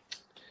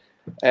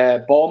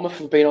 Bournemouth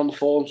have been on the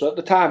phone. So at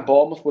the time,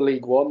 Bournemouth were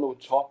League One. They were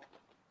top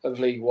of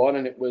League One,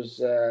 and it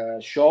was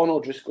Sean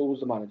O'Driscoll was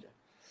the manager.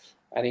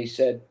 And he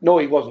said, no,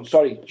 he wasn't.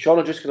 Sorry, Sean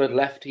O'Driscoll had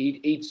left.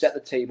 He'd set the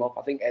team up.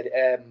 I think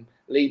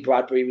Lee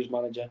Bradbury was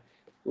manager.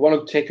 We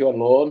want to take you on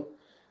loan.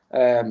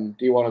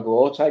 Do you want to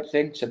go? Type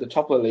thing. Said the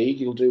top of the league,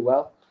 you'll do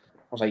well. I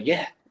was like,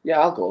 yeah,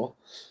 I'll go.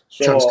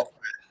 So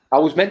I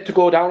was meant to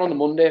go down on the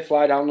Monday,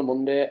 fly down on the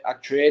Monday. I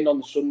trained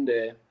on the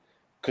Sunday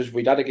because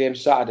we'd had a game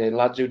Saturday, and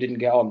lads who didn't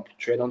get on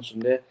trained on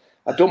Sunday.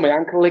 I'd done my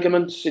ankle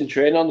ligaments in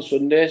training on the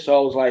Sunday, so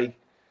I was like,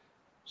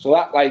 so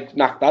that like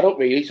knocked that up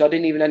really. So I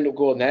didn't even end up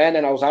going there. And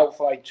then I was out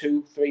for like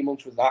 2-3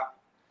 months with that.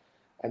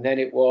 And then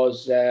it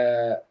was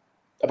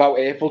about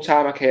April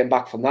time I came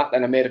back from that.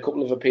 Then I made a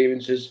couple of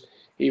appearances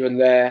even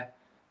there.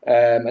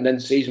 And then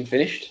the season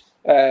finished.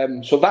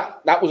 So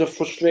that was a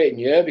frustrating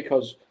year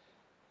because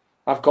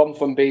I've gone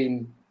from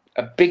being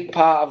a big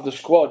part of the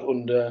squad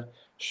under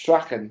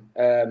Strachan,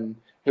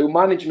 who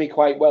managed me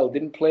quite well,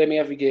 didn't play me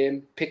every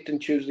game, picked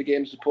and chose the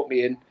games to put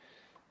me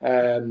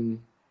in.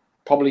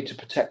 Probably to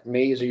protect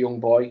me as a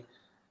young boy,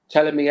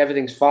 telling me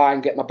everything's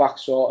fine, get my back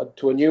sorted,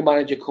 to a new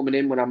manager coming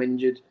in when I'm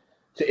injured,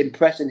 to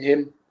impressing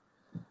him,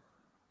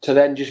 to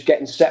then just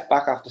getting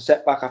setback after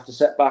setback after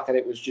setback, and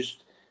it was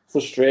just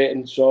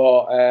frustrating.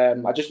 So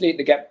I just need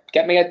to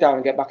get my head down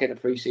and get back into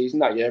pre-season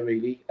that year,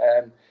 really.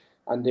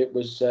 And it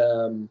was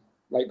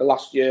like the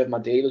last year of my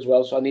deal as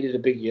well, so I needed a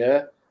big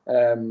year.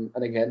 And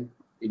again,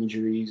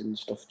 injuries and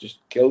stuff just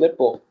killed it.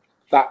 But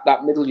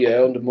that middle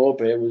year under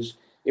Mowbray was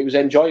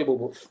enjoyable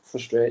but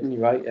frustrating.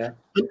 You're right, yeah.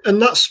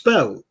 And that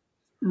spell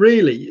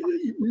really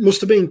must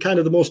have been kind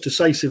of the most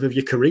decisive of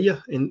your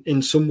career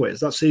in some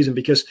ways, that season,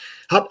 because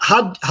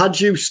had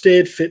you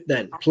stayed fit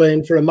then,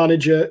 playing for a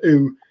manager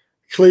who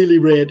clearly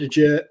rated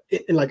you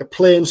in like a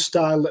playing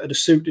style that had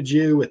suited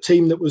you, a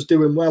team that was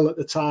doing well at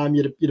the time,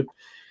 you'd have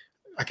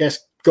I guess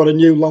got a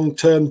new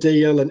long-term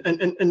deal,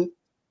 and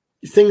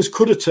things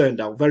could have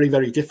turned out very,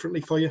 very differently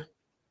for you.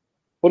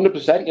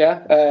 100%,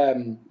 yeah.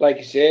 Like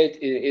you said,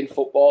 in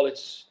football,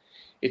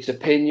 it's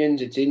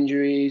opinions, it's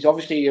injuries.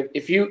 Obviously,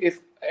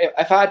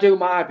 if I do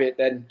my bit,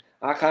 then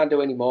I can't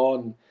do any more.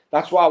 And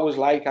that's what I was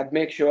like. I'd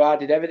make sure I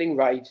did everything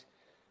right.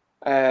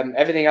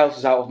 Everything else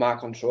is out of my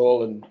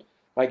control. And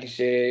like you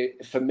say,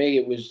 for me,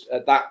 it was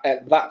at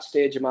that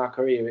stage of my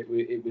career,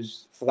 it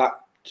was for that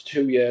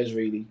 2 years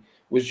really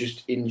was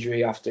just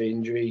injury after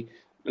injury,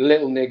 a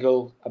little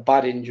niggle, a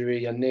bad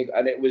injury, and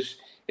it was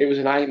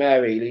a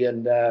nightmare really.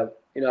 And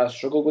I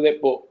struggled with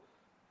it, but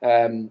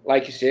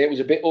like you say, it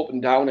was a bit up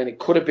and down, and it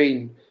could have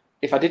been,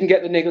 if I didn't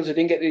get the niggles, I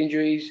didn't get the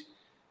injuries,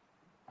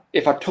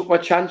 if I took my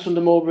chance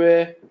under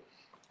Mowbray,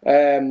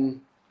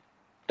 then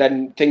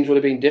things would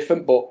have been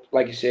different. But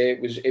like you say,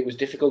 it was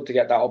difficult to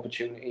get that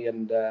opportunity,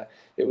 and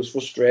it was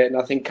frustrating.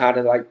 I think kind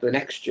of like the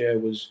next year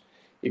was,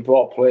 he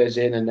brought players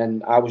in, and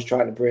then I was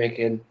trying to break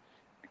in,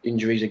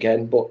 injuries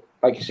again. But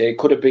like you say, it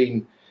could have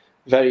been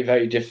very,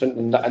 very different.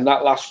 And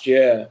that last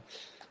year,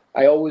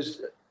 I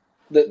always...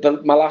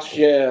 my last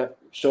year,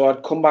 so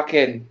I'd come back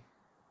in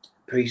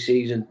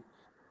pre-season,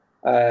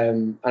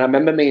 and I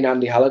remember me and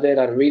Andy Halliday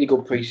had a really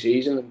good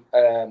pre-season.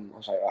 I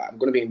was like, right, I'm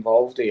going to be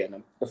involved here.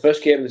 And the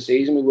first game of the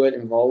season, we weren't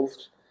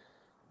involved.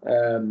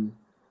 And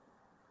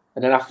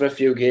then after a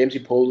few games, he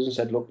pulled us and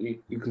said, look,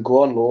 you can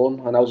go on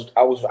loan. And I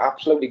was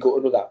absolutely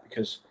gutted with that,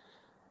 because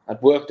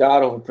I'd worked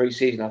hard over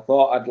pre-season. I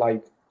thought I'd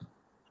like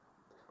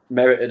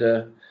merited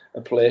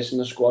a place in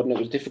the squad, and it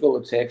was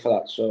difficult to take for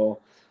that. So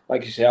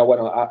like you say,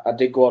 I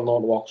did go on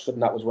loan to Oxford,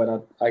 and that was when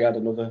I had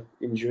another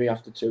injury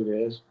after 2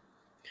 days.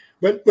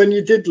 When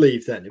you did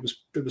leave, then it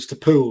was to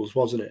Pools,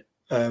 wasn't it?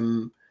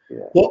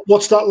 Yeah.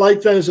 What's that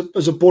like then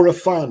as a Boro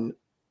fan?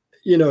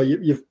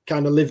 You've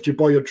kind of lived your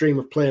boyhood dream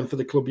of playing for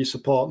the club you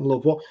support and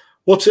love.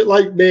 What's it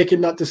like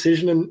making that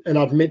decision and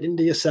admitting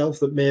to yourself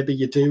that maybe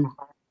you do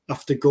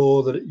have to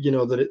go?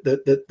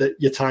 That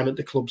your time at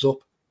the club's up.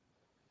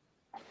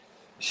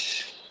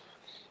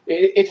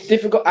 It's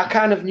difficult. I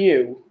kind of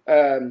knew.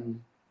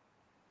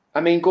 I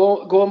mean,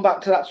 going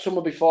back to that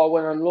summer before I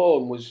went on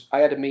loan, I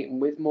had a meeting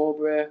with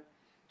Mowbray,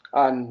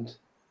 and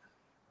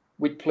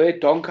we'd played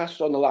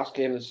Doncaster on the last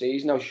game of the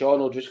season. Now, Sean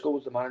O'Driscoll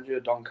was the manager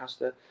of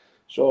Doncaster.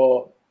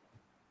 So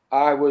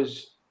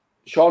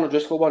Sean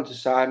O'Driscoll wanted to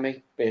sign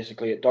me,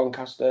 basically, at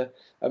Doncaster.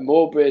 And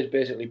Mowbray's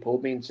basically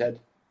pulled me and said,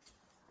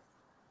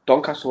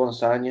 Doncaster want to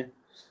sign you.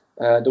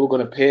 They were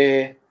going to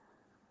pay,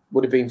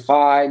 would have been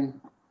fine.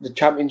 The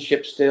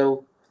championship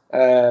still.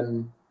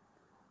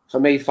 For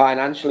me,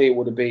 financially, it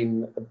would have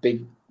been a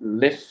big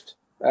lift.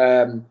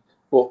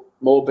 But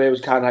Mowbray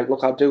was kind of like,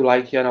 look, I do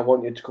like you and I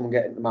want you to come and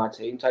get into my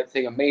team type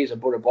thing. And me as a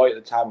Boro boy at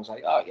the time was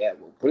like, oh yeah,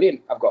 well,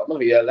 brilliant. I've got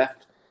another year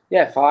left.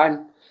 Yeah,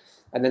 fine.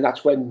 And then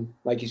that's when,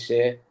 like you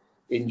say,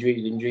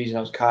 injuries. And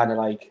I was kind of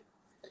like,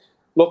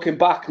 looking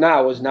back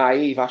now as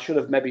naive, I should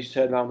have maybe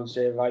turned around and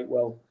said, right,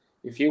 well,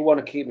 if you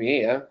want to keep me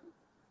here,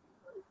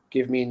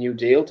 give me a new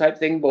deal type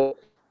thing. But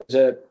as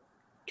a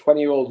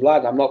 20-year-old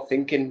lad, I'm not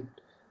thinking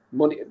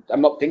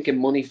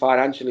money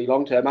financially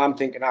long term. I'm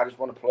thinking I just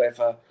want to play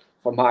for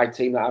my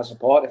team that I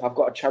support. If I've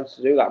got a chance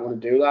to do that, I'm going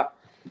to do that.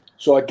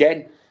 So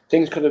again,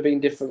 things could have been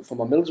different for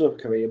my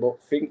Middlesbrough career,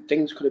 but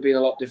things could have been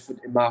a lot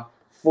different in my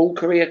full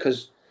career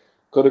because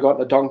could have got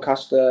to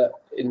Doncaster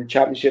in the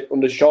Championship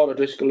under Sean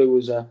O'Driscoll, who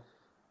was a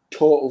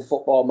total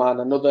football man,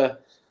 another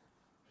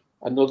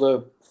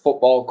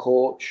football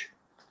coach.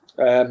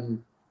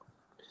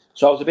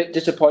 So I was a bit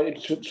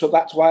disappointed. So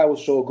that's why I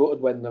was so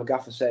gutted when the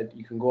gaffer said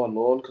you can go on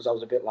loan, because I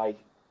was a bit like,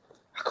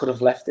 I could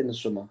have left in the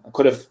summer. I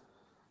could have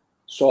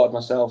sorted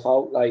myself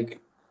out like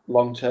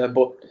long term,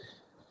 but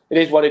it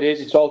is what it is.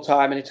 It's all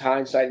time and it's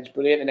hindsight. It's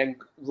brilliant. And then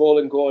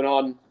going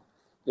on,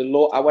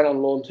 I went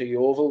on loan to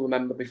Yeovil,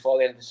 remember, before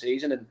the end of the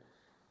season, and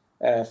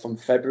from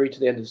February to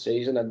the end of the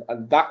season,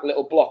 and that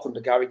little block under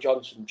Gary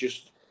Johnson,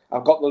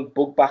 I've got the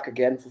bug back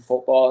again for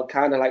football.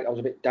 Kind of like I was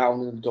a bit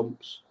down in the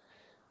dumps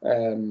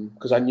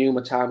because I knew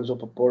my time was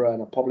up at Boro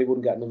and I probably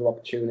wouldn't get another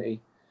opportunity.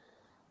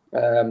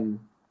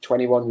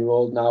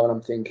 21-year-old now, and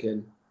I'm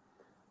thinking,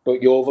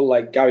 but Yeovil,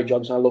 like Gary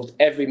Johnson, I loved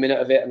every minute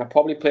of it, and I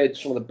probably played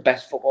some of the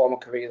best football in my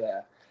career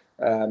there.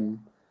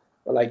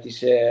 But like you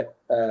say,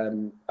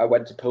 I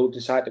went to Poole,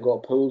 decided to go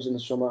to Pools in the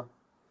summer,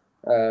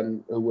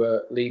 who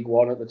were League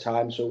One at the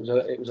time, so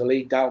it was a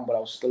league down, but I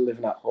was still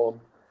living at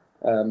home.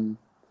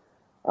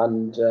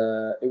 And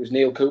it was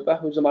Neil Cooper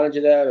who was the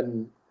manager there,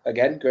 and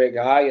again, great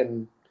guy,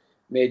 and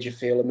made you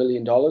feel $1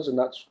 million, and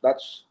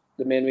that's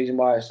the main reason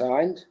why I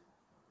signed.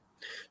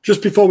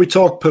 Just before we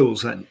talk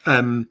Pools, then,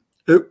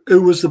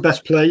 who was the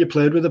best player you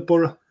played with at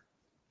Boro?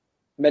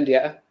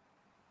 Mendieta,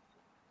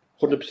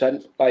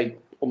 100%,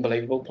 like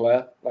unbelievable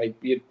player. Like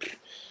he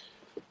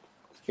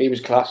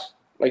was class.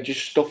 Like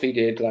just stuff he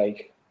did.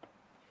 Like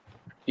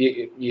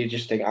you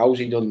just think, how's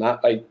he done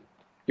that? Like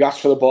you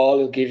ask for the ball,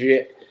 he'll give you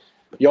it.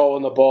 You're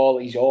on the ball,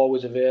 he's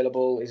always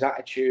available. His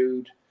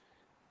attitude,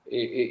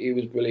 he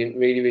was brilliant.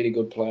 Really, really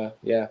good player.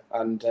 Yeah,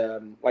 and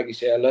like you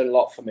say, I learned a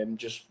lot from him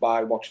just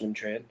by watching him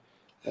train.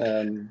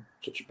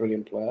 Such a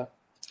brilliant player.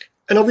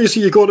 And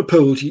obviously you go to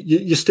Pools,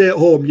 you stay at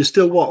home, you're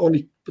still what,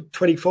 only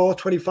 24,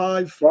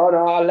 25?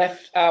 No, I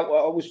left, I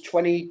was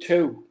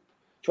 22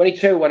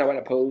 when I went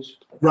to Pools.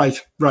 Right,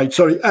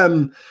 sorry.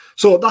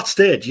 So at that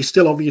stage, you're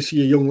still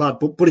obviously a young lad,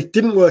 but it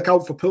didn't work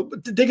out for Pools.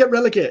 Did they get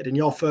relegated in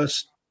your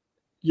first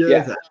year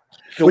there?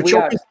 So which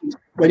obviously,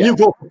 when you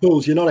go to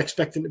Pools, you're not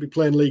expecting to be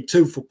playing League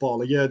Two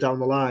football a year down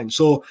the line.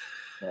 So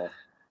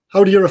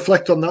how do you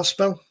reflect on that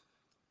spell?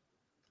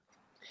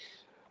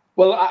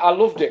 Well, I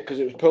loved it because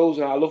it was Pools,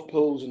 and I love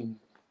Pools, and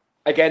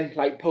again,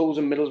 like Pools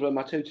and Middlesbrough,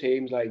 my two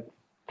teams, like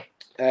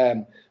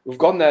we've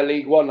gone there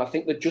League One. I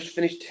think they just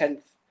finished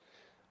 10th,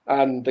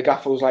 and the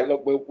gaffer was like,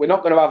 "Look, we're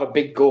not going to have a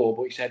big go,"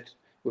 but he said,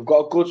 "We've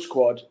got a good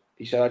squad."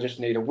 He said, "I just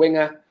need a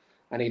winger,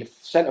 I need a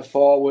centre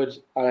forward,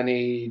 and I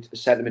need a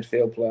centre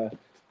midfield player."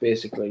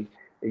 Basically,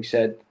 he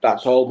said,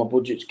 "That's all my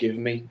budget's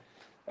given me."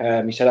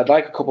 He said, "I'd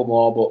like a couple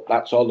more, but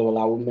that's all they're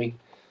allowing me."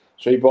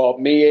 So he brought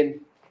me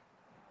in.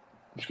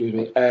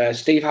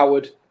 Steve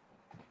Howard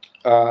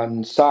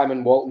and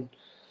Simon Walton.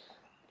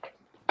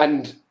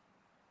 And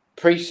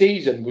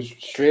pre-season was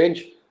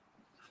strange.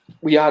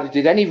 We hardly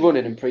did any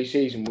running in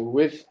pre-season. We were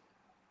with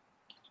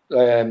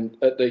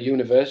at the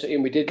university,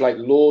 and we did like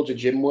loads of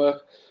gym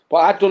work. But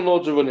I'd done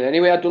loads of running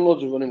anyway. I'd done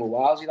loads of running with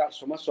Walsey that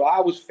summer, so I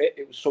was fit.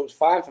 It was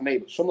fine for me.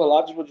 But some of the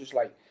lads were just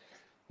like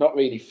not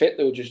really fit.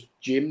 They were just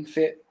gym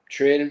fit,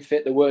 training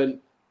fit. They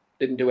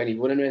didn't do any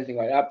running or anything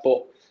like that.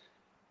 But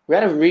we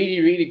had a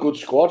really, really good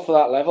squad for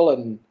that level,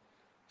 and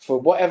for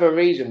whatever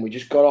reason, we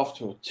just got off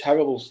to a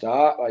terrible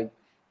start. Like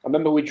I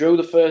remember we drew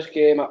the first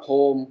game at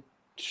home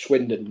to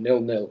Swindon,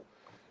 0-0.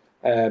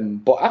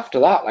 But after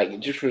that, like it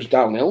just was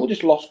downhill. We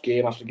just lost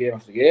game after game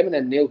after game, and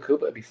then Neil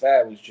Cooper, to be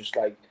fair, was just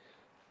like,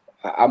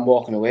 "I'm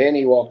walking away," and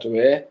he walked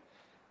away.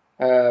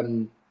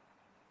 But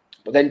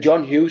then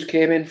John Hughes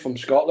came in from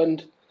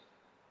Scotland,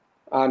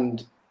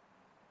 and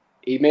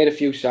he made a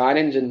few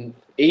signings, and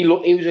he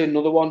was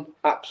another one.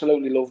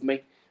 Absolutely loved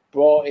me.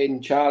 Brought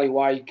in Charlie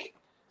Wyke.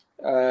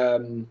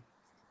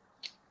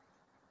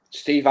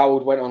 Steve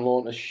Howard went on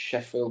loan to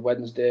Sheffield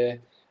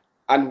Wednesday,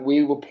 and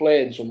we were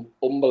playing some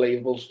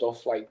unbelievable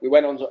stuff. Like we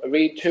went on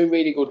two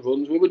really good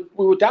runs. We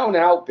were down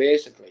and out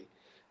basically.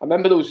 I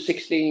remember there was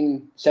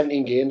 16,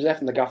 17 games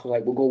left, and the gaffer was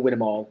like, "We'll go win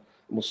them all,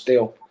 and we'll stay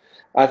up."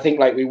 I think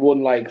like we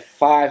won like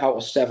 5 out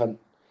of 7,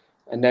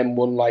 and then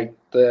won like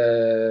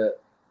 4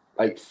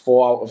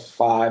 out of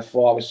 5,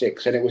 4 out of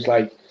 6, and it was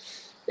like,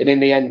 and in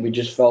the end we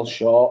just fell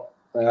short.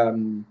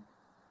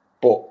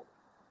 But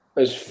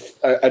as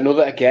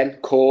another, again,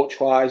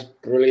 coach-wise,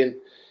 brilliant.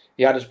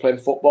 He had us playing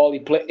football.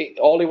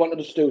 All he wanted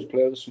us to do was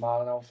play with a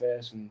smile on our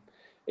face, and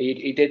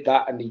he did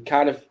that. And he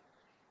kind of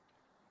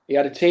he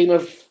had a team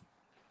of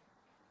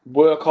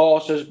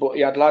workhorses, but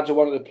he had lads who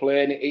wanted to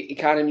play, and he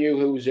kind of knew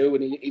who was who,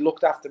 and he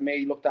looked after me,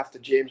 he looked after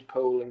James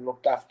Poole, and he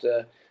looked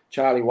after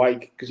Charlie White,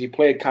 because he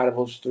played kind of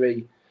us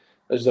three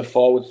as the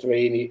forward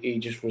three, and he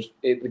just was,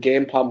 the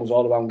game plan was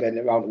all around getting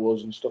it around to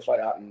us and stuff like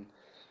that. And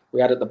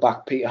we had at the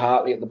back Peter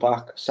Hartley at the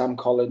back, Sam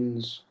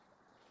Collins,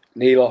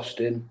 Neil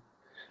Austin,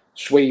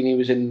 Sweeney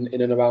was in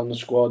and around the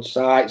squad,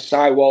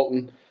 Cy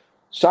Walton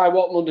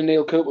under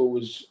Neil Cooper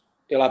was,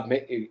 he'll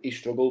admit he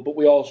struggled, but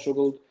we all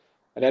struggled.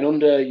 And then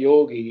under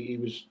Yogi, he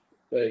was,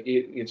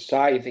 it's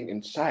Cy, you're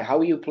thinking, Cy, how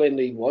are you playing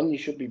League One? You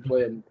should be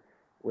playing,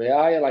 where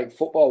are you? Like,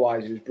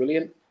 football-wise, he was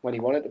brilliant when he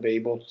wanted to be,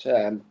 but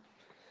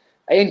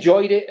I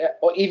enjoyed it.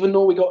 Even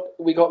though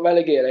we got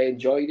relegated, I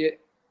enjoyed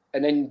it.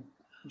 And then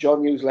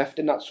John Hughes left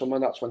in that summer,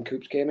 and that's when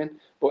Coops came in.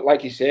 But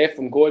like you say,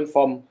 from going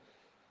from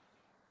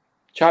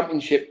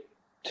Championship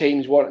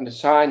teams wanting to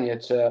sign you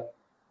to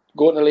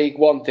going to League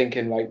One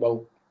thinking, right,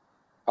 well,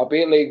 I'll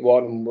be at League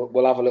One and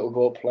we'll have a little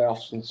go at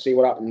playoffs and see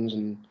what happens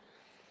and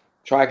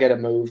try to get a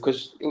move.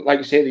 Because, like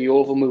you say, the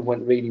Oval move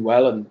went really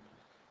well and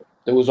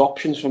there was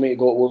options for me to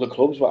go to other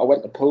clubs, but I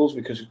went to Pools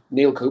because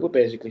Neil Cooper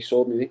basically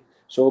sold me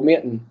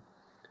it. And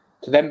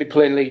to then be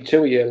playing League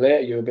Two a year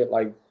later, you're a bit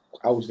like,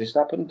 how's this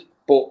happened?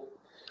 But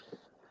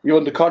you're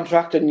under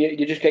contract and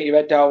you just get your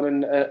head down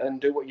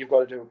and do what you've got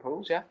to do at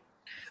Pools, yeah.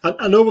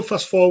 I know we're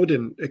fast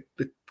forwarding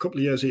a couple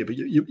of years here, but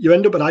you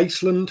end up at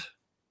Iceland.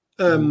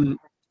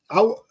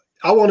 How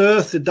on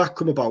earth did that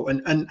come about?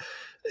 And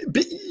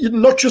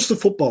not just the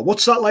football.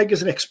 What's that like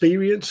as an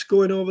experience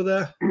going over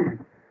there?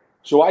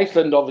 So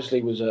Iceland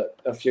obviously was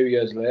a few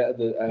years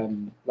later.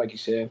 Like you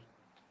say,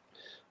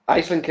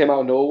 Iceland came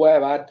out of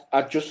nowhere.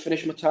 I'd just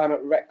finished my time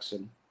at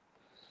Wrexham.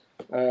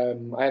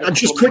 And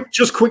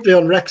just quickly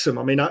on Wrexham.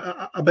 I mean,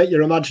 I bet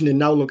you're imagining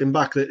now, looking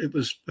back, that it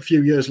was a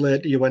few years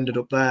later you ended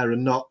up there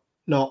and not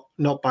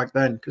back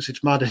then, because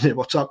it's mad, isn't it?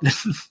 What's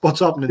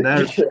happening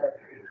there?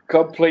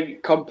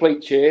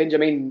 Complete change. I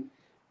mean,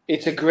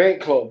 it's a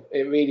great club.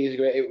 It really is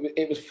great.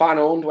 It was fan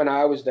owned when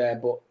I was there,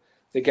 but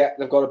they've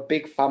got a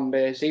big fan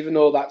base. Even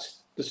though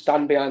that's the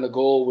stand behind the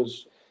goal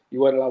was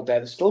you weren't allowed there,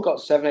 they've still got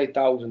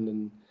 7,000-8,000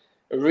 and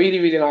a really,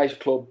 really nice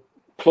club,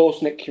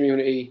 close knit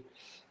community,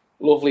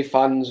 lovely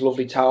fans,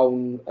 lovely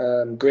town,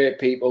 great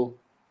people,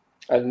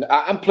 and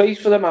I'm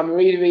pleased for them. I'm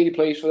really, really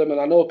pleased for them. And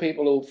I know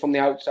people who from the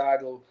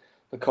outside will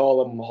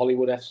call them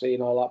Hollywood FC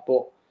and all that,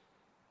 but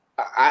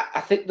I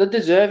think they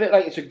deserve it.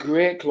 Like, it's a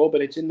great club,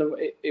 and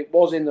it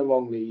was in the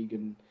wrong league,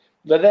 and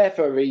they're there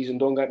for a reason.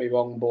 Don't get me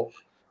wrong, but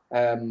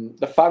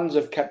the fans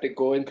have kept it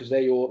going because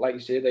like you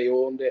say, they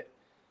owned it,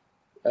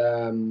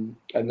 and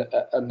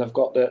they've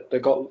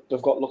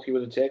got lucky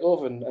with the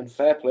takeover, and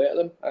fair play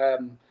to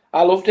them.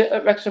 I loved it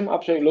at Wrexham.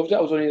 Absolutely loved it.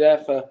 I was only there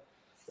for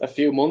a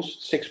few months,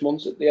 6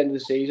 months at the end of the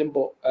season,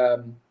 but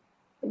a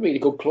really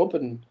good club,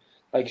 and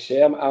like you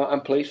say,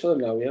 I'm pleased for them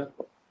now. Yeah.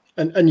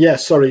 And yeah,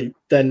 sorry.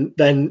 Then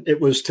it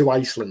was to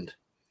Iceland.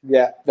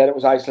 Yeah, then it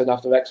was Iceland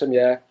after Wrexham.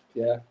 Yeah.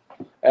 Go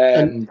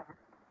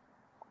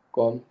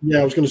on. Yeah,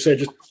 I was going to say,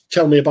 just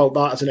tell me about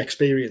that as an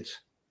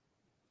experience.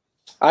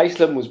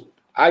 Iceland was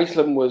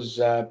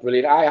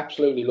brilliant. I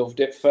absolutely loved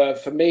it.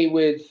 For me,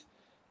 with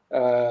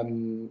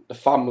the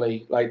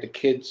family, like the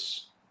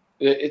kids,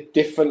 a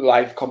different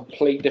life,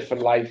 complete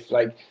different life.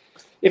 Like,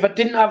 if I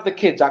didn't have the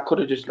kids, I could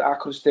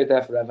have stayed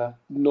there forever,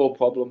 no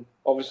problem.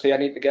 Obviously, I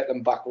need to get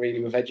them back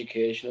really with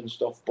education and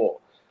stuff, but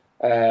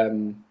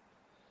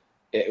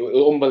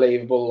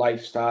unbelievable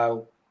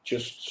lifestyle,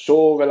 just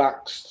so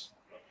relaxed.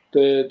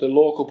 The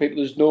local people,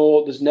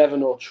 there's never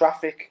no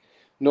traffic,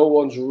 no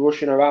one's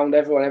rushing around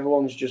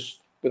everyone's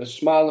just with a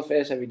smile on their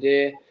face every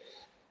day.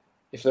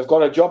 If they've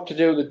got a job to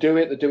do, they do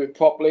it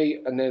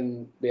properly, and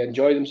then they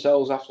enjoy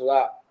themselves after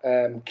that.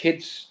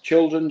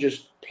 Children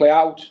just play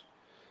out.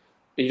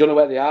 You don't know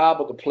where they are,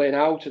 but they're playing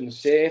out and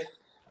safe.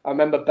 I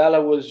remember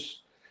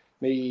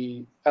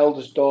my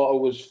eldest daughter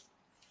was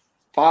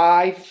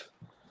 5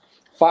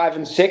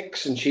 and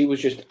 6, and she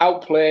was just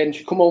out playing.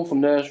 She'd come home from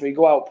nursery,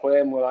 go out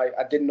playing. Well, I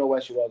didn't know where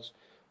she was.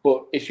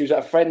 But if she was at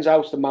a friend's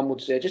house, the man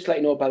would say, just let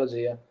you know Bella's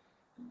here,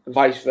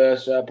 vice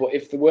versa. But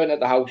if they weren't at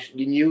the house,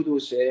 you knew they were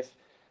safe.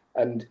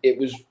 And it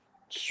was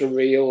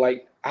surreal,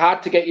 like,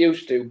 hard to get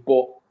used to,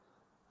 but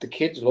the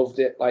kids loved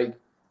it. Like,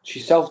 she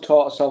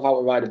self-taught herself how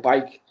to ride a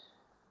bike.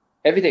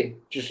 Everything,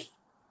 just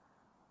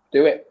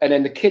do it. And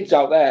then the kids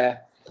out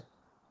there,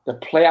 they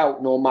play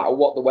out no matter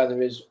what the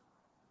weather is.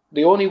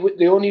 The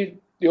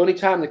only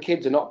time the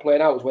kids are not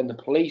playing out is when the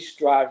police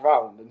drive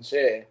round and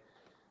say,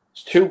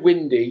 it's too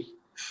windy,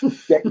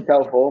 get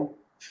yourself home.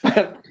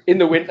 In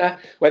the winter,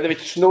 whether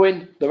it's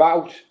snowing, they're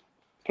out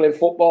playing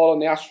football on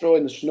the Astro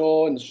in the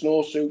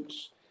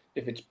snowsuits.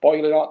 If it's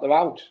boiling hot, they're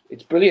out.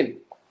 It's brilliant.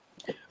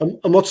 And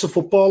what's the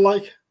football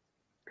like?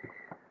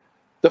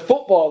 The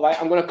football,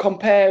 like, I'm going to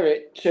compare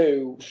it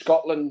to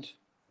Scotland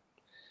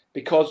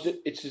because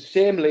it's the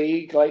same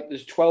league. Like,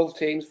 there's 12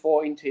 teams,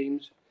 14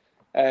 teams.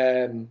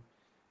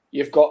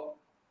 You've got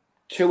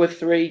 2 or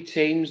 3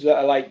 teams that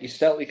are like your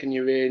Celtic and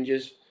your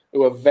Rangers,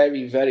 who are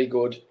very, very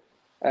good.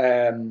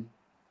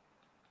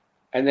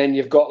 And then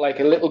you've got like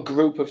a little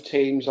group of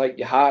teams like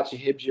your Hearts,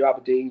 your Hibs, your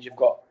Aberdeens. You've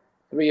got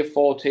 3 or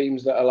 4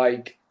 teams that are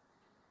like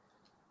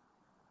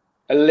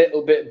a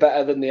little bit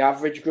better than the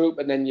average group,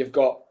 and then you've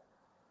got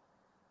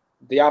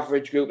the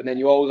average group, and then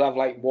you always have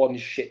like one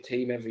shit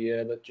team every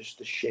year that just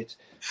the shit.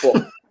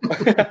 But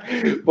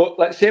but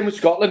like same with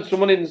Scotland,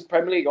 someone in the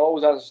Premier League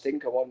always has a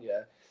stinker one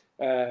year.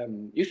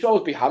 Used to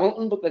always be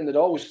Hamilton, but then they'd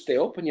always stay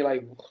up, and you're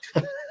like,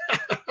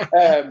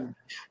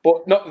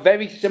 but not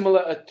very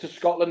similar to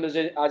Scotland as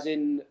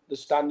in the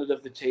standard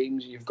of the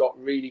teams. You've got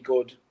really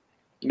good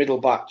middle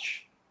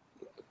batch,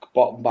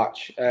 bottom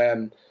batch.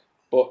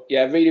 But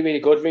yeah, really, really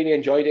good. Really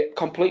enjoyed it.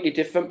 Completely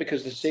different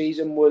because the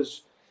season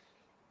was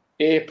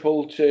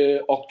April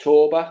to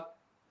October,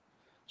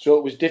 so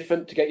it was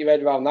different to get your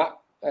head around that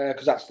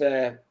because that's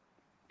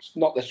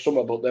not the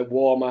summer, but the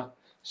warmer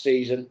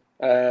season.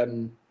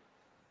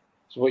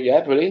 So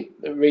yeah, brilliant.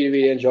 Really,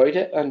 really enjoyed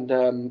it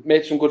and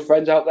made some good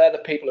friends out there. The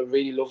people are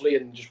really lovely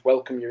and just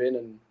welcome you in.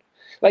 And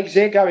like you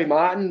say, Gary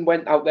Martin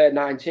went out there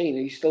 19.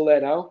 He's still there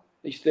now.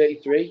 He's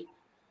 33.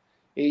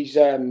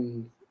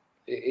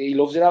 He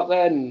loves it out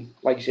there, and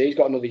like you say, he's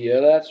got another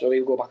year there, so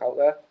he'll go back out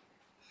there.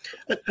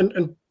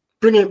 And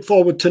bringing it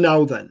forward to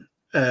now then,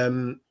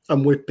 and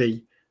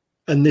Whitby,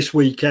 and this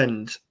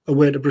weekend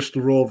away to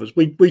Bristol Rovers.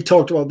 We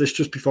talked about this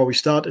just before we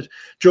started.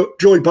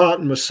 Joey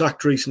Barton was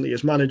sacked recently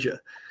as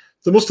manager.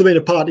 There must have been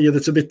a part of you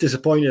that's a bit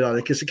disappointed at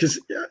it because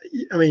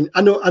I mean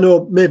I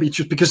know maybe it's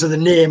just because of the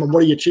name and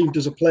what he achieved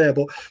as a player,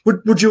 but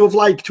would you have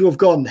liked to have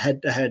gone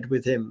head to head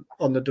with him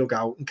on the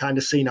dugout and kind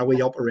of seen how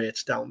he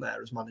operates down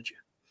there as manager?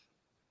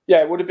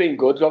 Yeah, it would have been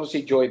good.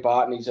 Obviously, Joey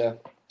Barton,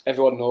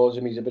 everyone knows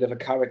him. He's a bit of a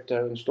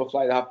character and stuff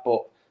like that.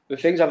 But the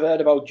things I've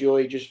heard about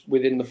Joey just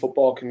within the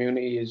football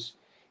community is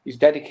he's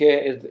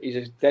dedicated. He's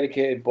a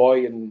dedicated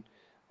boy, and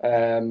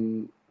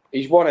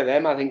he's one of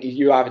them. I think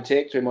you either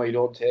take to him or you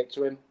don't take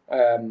to him.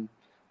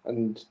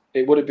 And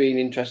it would have been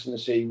interesting to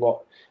see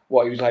what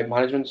he was like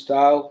management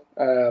style.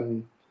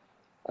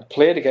 I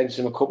played against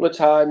him a couple of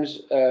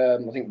times. I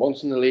think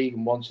once in the league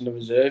and once in the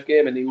reserve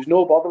game, and he was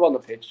no bother on the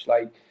pitch.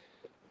 Like,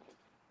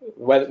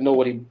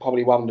 nobody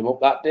probably wound him up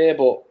that day,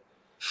 but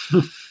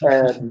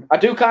I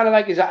do kind of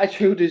like his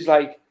attitude. Is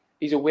like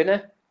he's a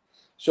winner,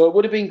 so it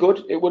would have been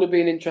good. It would have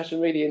been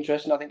interesting, really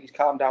interesting. I think he's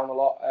calmed down a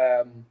lot.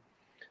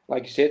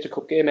 Like you say, it's a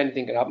cup game;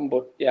 anything can happen.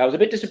 But yeah, I was a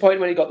bit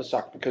disappointed when he got the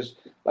sack because,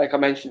 like I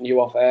mentioned to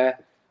you off air,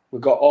 we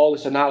got all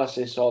this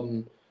analysis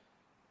on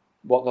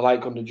what they're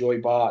like under Joey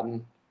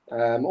Barton.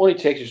 Only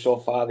takes you so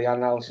far, the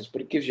analysis,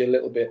 but it gives you a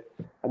little bit.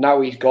 And now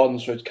he's gone,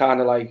 so it's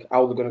kind of like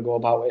how they're going to go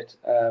about it.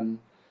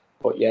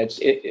 But yeah,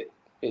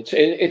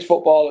 it's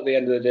football at the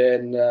end of the day,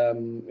 and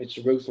it's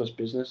a ruthless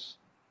business.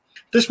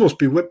 This must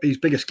be Whitby's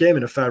biggest game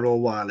in a fair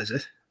old while, is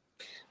it?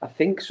 I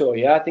think so,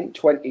 yeah. I think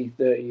 20,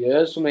 30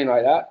 years, something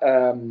like that.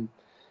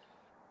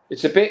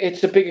 It's a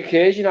big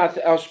occasion. I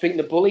was speaking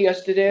to Bully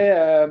yesterday.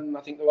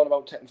 I think they're on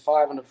about taking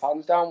 500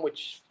 fans down,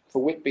 which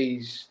for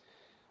Whitby's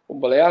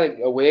unbelievable. I think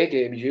away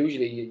games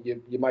usually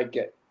you might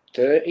get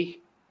 30.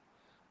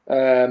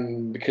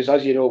 Because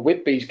as you know,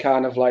 Whitby's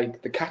kind of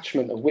like the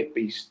catchment of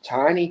Whitby's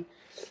tiny.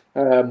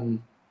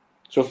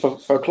 So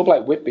for a club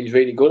like Whitby's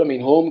really good. I mean,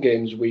 home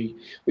games we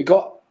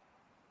got.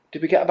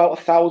 Did we get about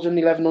 1,000,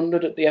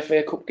 1,100 at the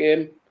FA Cup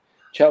game,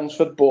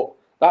 Chelmsford? But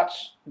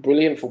that's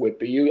brilliant for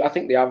Whitby. I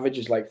think the average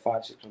is like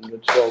 500,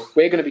 600. So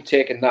we're going to be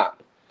taking that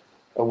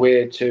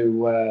away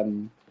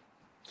to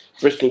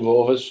Bristol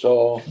Rovers.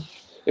 So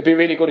it'd be a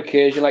really good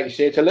occasion, like you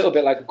say. It's a little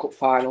bit like a cup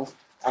final.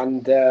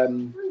 And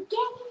hang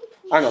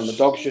on, the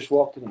dog's just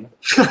walked in.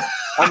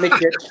 And my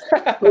kids.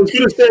 I was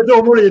going to say,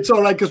 don't worry, it's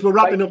all right because we're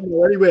wrapping up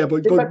now anyway.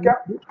 But go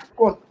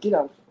on, get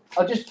out.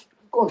 I'll just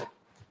go on.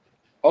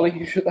 Ollie,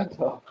 you shut that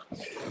door.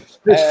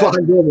 It's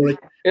fine, don't worry.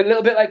 A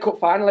little bit like cup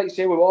final, like you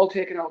say, we're all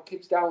taking our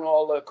kids down,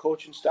 all the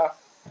coaching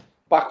staff,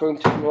 backroom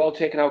team, we're all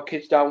taking our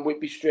kids down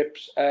Whitby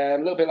strips. A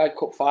little bit like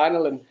cup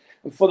final, and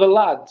for the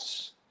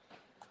lads.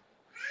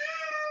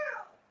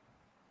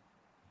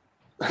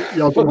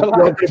 You're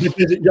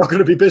going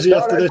to be busy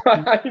after this.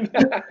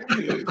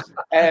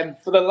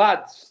 For the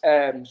lads,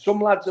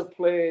 some lads have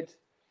played.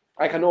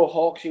 Like I know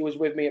Hawksy was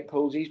with me at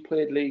Pools. He's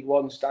played League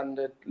 1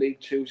 standard, League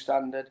 2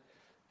 standard.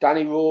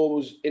 Danny Rowe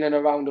was in and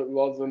around at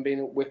Rotherham,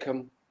 being at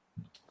Wickham.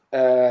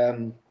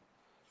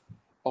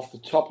 Off the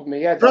top of my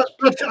head,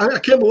 I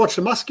came to watch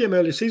the Mass game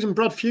earlier season.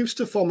 Brad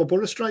Fuster, former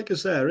Boro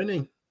striker's there, isn't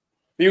he?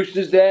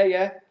 Fuster's there,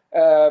 yeah.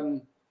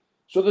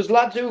 So there's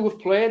lads who have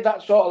played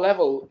that sort of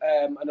level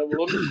and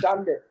will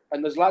understand it.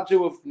 And there's lads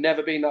who have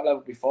never been that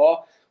level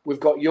before. We've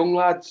got young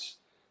lads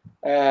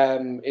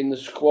in the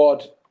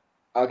squad.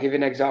 I'll give you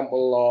an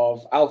example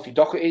of Alfie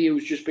Doherty,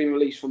 who's just been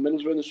released from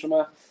Middlesbrough in the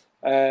summer.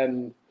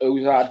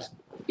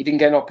 He didn't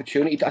get an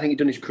opportunity. I think he'd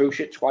done his cruise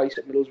ship twice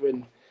at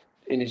Middlesbrough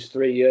in his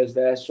 3 years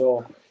there.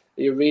 So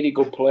he's a really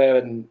good player,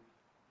 and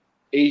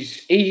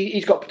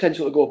he's got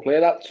potential to go play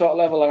that sort of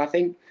level. And I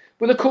think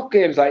with the cup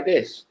games like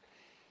this,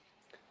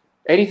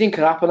 anything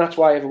can happen. That's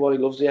why everybody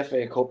loves the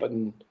FA Cup.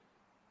 And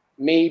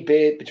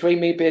between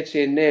me,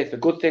 Batesy and Nath, the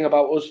good thing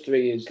about us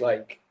three is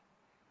like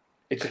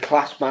it's a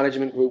class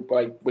management group,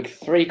 right, with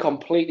 3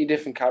 completely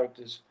different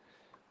characters.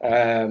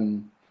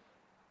 And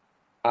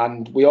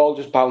we all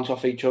just bounce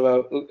off each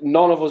other.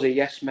 None of us are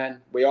yes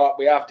men. We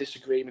have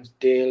disagreements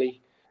daily.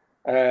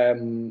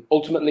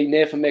 Ultimately,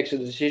 Nathan makes the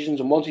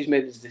decisions, and once he's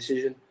made his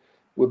decision,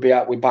 we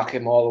back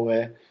him all the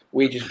way.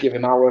 We just give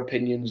him our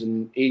opinions,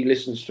 and he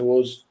listens to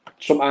us.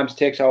 Sometimes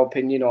takes our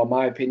opinion or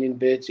my opinion,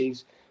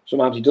 Bates's.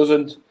 Sometimes he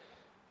doesn't.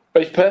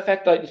 But it's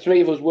perfect. Like, the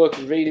 3 of us work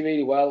really,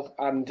 really well,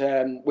 and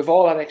we've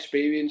all had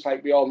experience.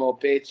 Like, we all know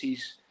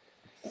Bates's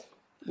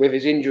with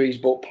his injuries,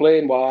 but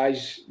playing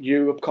wise,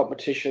 Europe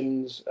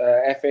competitions,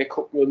 FA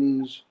Cup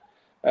runs.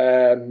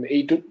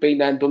 He'd been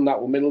there and done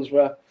that with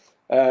Middlesbrough.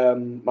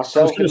 Myself.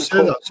 I was going to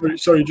say that.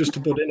 Sorry, just to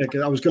butt in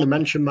again. I was going to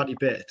mention Matty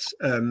Bates,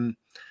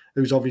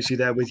 who's obviously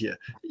there with you.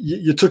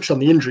 You touched on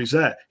the injuries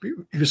there.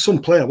 He was some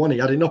player, wasn't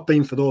he? Had it not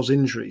been for those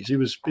injuries, he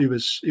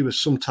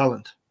was some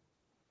talent.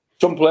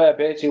 Some player,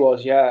 Batesy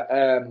was,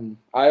 yeah.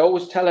 I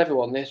always tell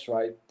everyone this,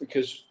 right?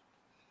 Because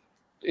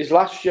his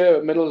last year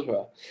at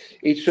Middlesbrough,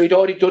 he'd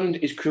already done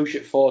his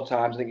cruciate 4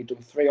 times. I think he'd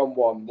done 3 on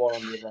 1, 1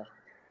 on the other.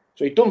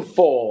 So he'd done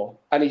 4,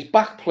 and he's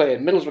back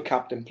playing. Middlesbrough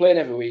captain, playing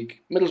every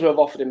week. Middlesbrough have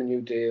offered him a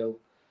new deal.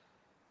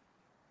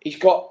 He's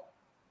got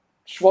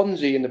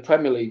Swansea in the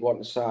Premier League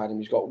wanting to sign him.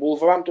 He's got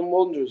Wolverhampton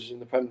Wanderers in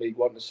the Premier League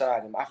wanting to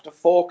sign him after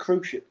 4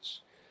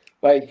 cruciates.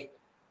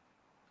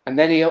 And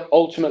then he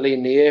ultimately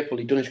in the April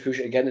he done his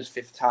cruciate again his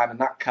 5th time, and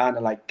that kind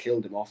of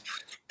killed him off.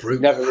 He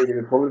never really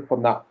recovered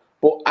from that.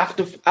 But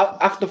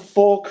after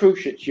 4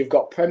 cruciates, you've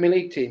got Premier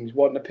League teams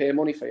wanting to pay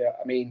money for you.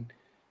 I mean,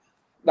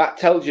 that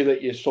tells you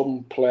that you're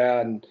some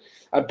player. And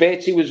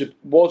Batesy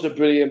was a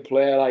brilliant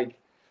player.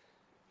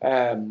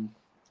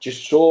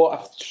 Just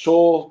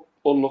so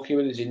unlucky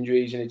with his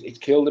injuries, and it's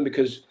killed him,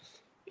 because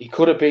he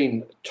could have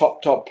been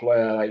top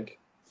player.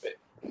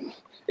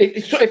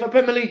 If a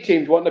Premier League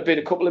team's wanting to bid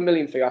a couple of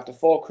million for you after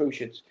 4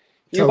 cruciates,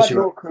 you've had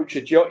no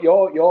cruciates. You're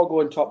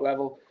going top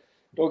level.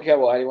 Don't care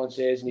what anyone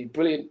says, and he's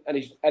brilliant.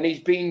 And he's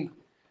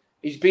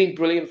been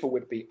brilliant for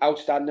Whitby,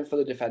 outstanding for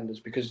the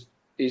defenders, because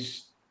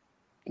his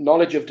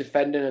knowledge of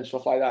defending and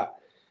stuff like that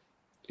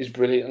is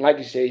brilliant. And like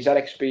you say, he's had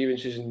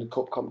experiences in the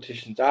cup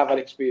competitions. I've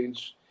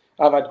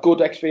had good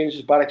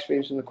experiences, bad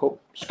experiences in the cup.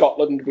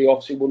 Scotland, we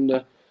obviously won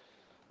the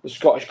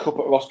Scottish Cup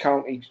at Ross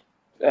County,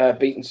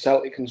 beating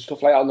Celtic and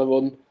stuff like that on the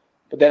run.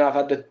 But then I've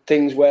had the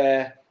things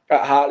where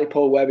at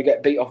Hartlepool where we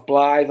get beat off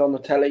Blythe on the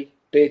telly.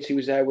 Batesy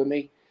was there with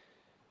me.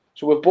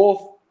 So we've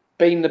both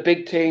been the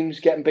big teams,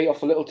 getting beat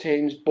off the little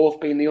teams,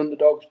 both being the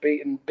underdogs,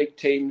 beating big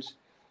teams.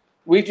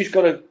 We've just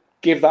got to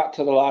give that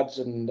to the lads.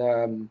 And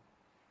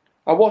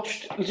I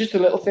watched just a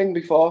little thing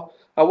before.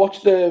 I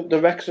watched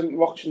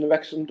watching the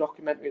Wrexham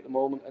documentary at the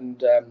moment,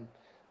 and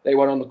they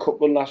went on the cup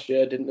run last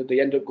year, didn't they?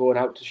 They ended up going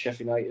out to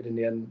Sheffield United in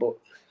the end, but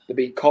they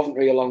beat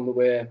Coventry along the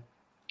way,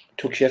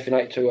 took Sheffield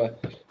United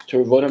to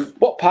a run. And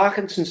what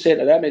Parkinson's saying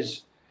to them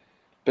is,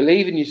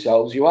 believe in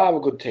yourselves, you are a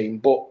good team,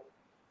 but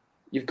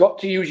you've got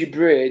to use your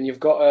brain, you've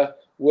got to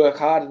work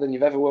harder than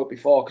you've ever worked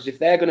before, because if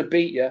they're going to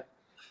beat you,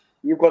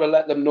 you've got to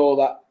let them know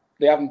that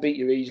they haven't beat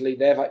you easily.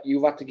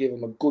 You've had to give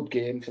them a good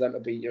game for them to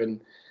beat you.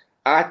 And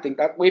I think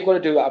that we've got to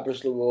do that at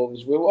Bristol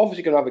Rovers. We're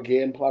obviously going to have a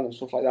game plan and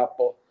stuff like that,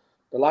 but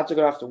the lads are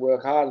going to have to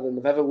work harder than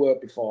they've ever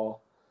worked before.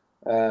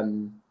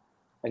 And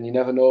you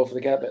never know, if they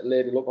get a bit of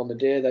lady luck on the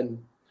day,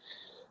 then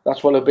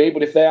that's what it'll be.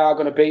 But if they are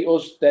going to beat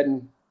us,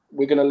 then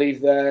we're going to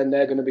leave there and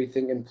they're going to be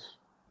thinking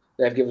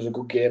they've given us a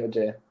good game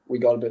today. We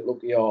got a bit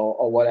lucky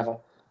or whatever.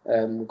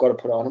 We've got to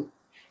put it on them.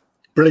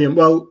 Brilliant.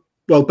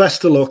 Well,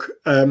 best of luck.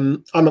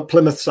 I'm at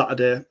Plymouth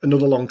Saturday,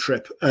 another long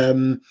trip.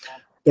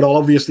 But I'll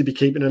obviously be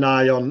keeping an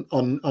eye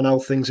on how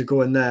things are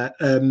going there.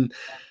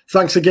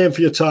 Thanks again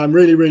for your time.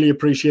 Really, really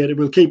appreciate it.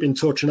 We'll keep in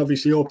touch and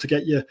obviously hope to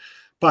get you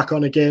back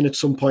on again at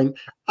some point.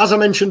 As I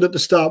mentioned at the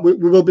start, we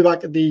will be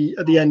back at the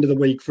end of the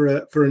week for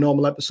a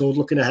normal episode,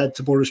 looking ahead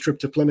to Boro's trip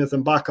to Plymouth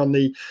and back on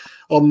the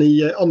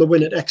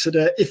win at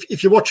Exeter.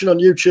 If you're watching on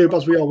YouTube,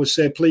 as we always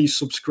say, please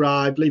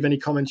subscribe, leave any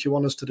comments you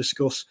want us to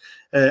discuss,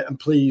 and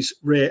please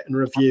rate and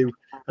review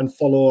and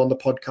follow on the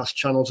podcast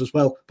channels as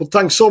well. But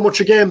thanks so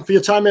much again for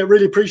your time, mate.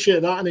 Really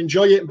appreciate that and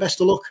enjoy it, and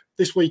best of luck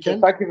this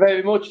weekend. Thank you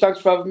very much. Thanks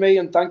for having me,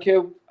 and thank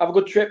you. Have a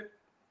good trip.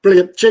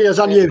 Brilliant. Cheers,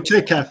 and you.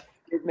 Take care.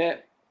 Good, mate.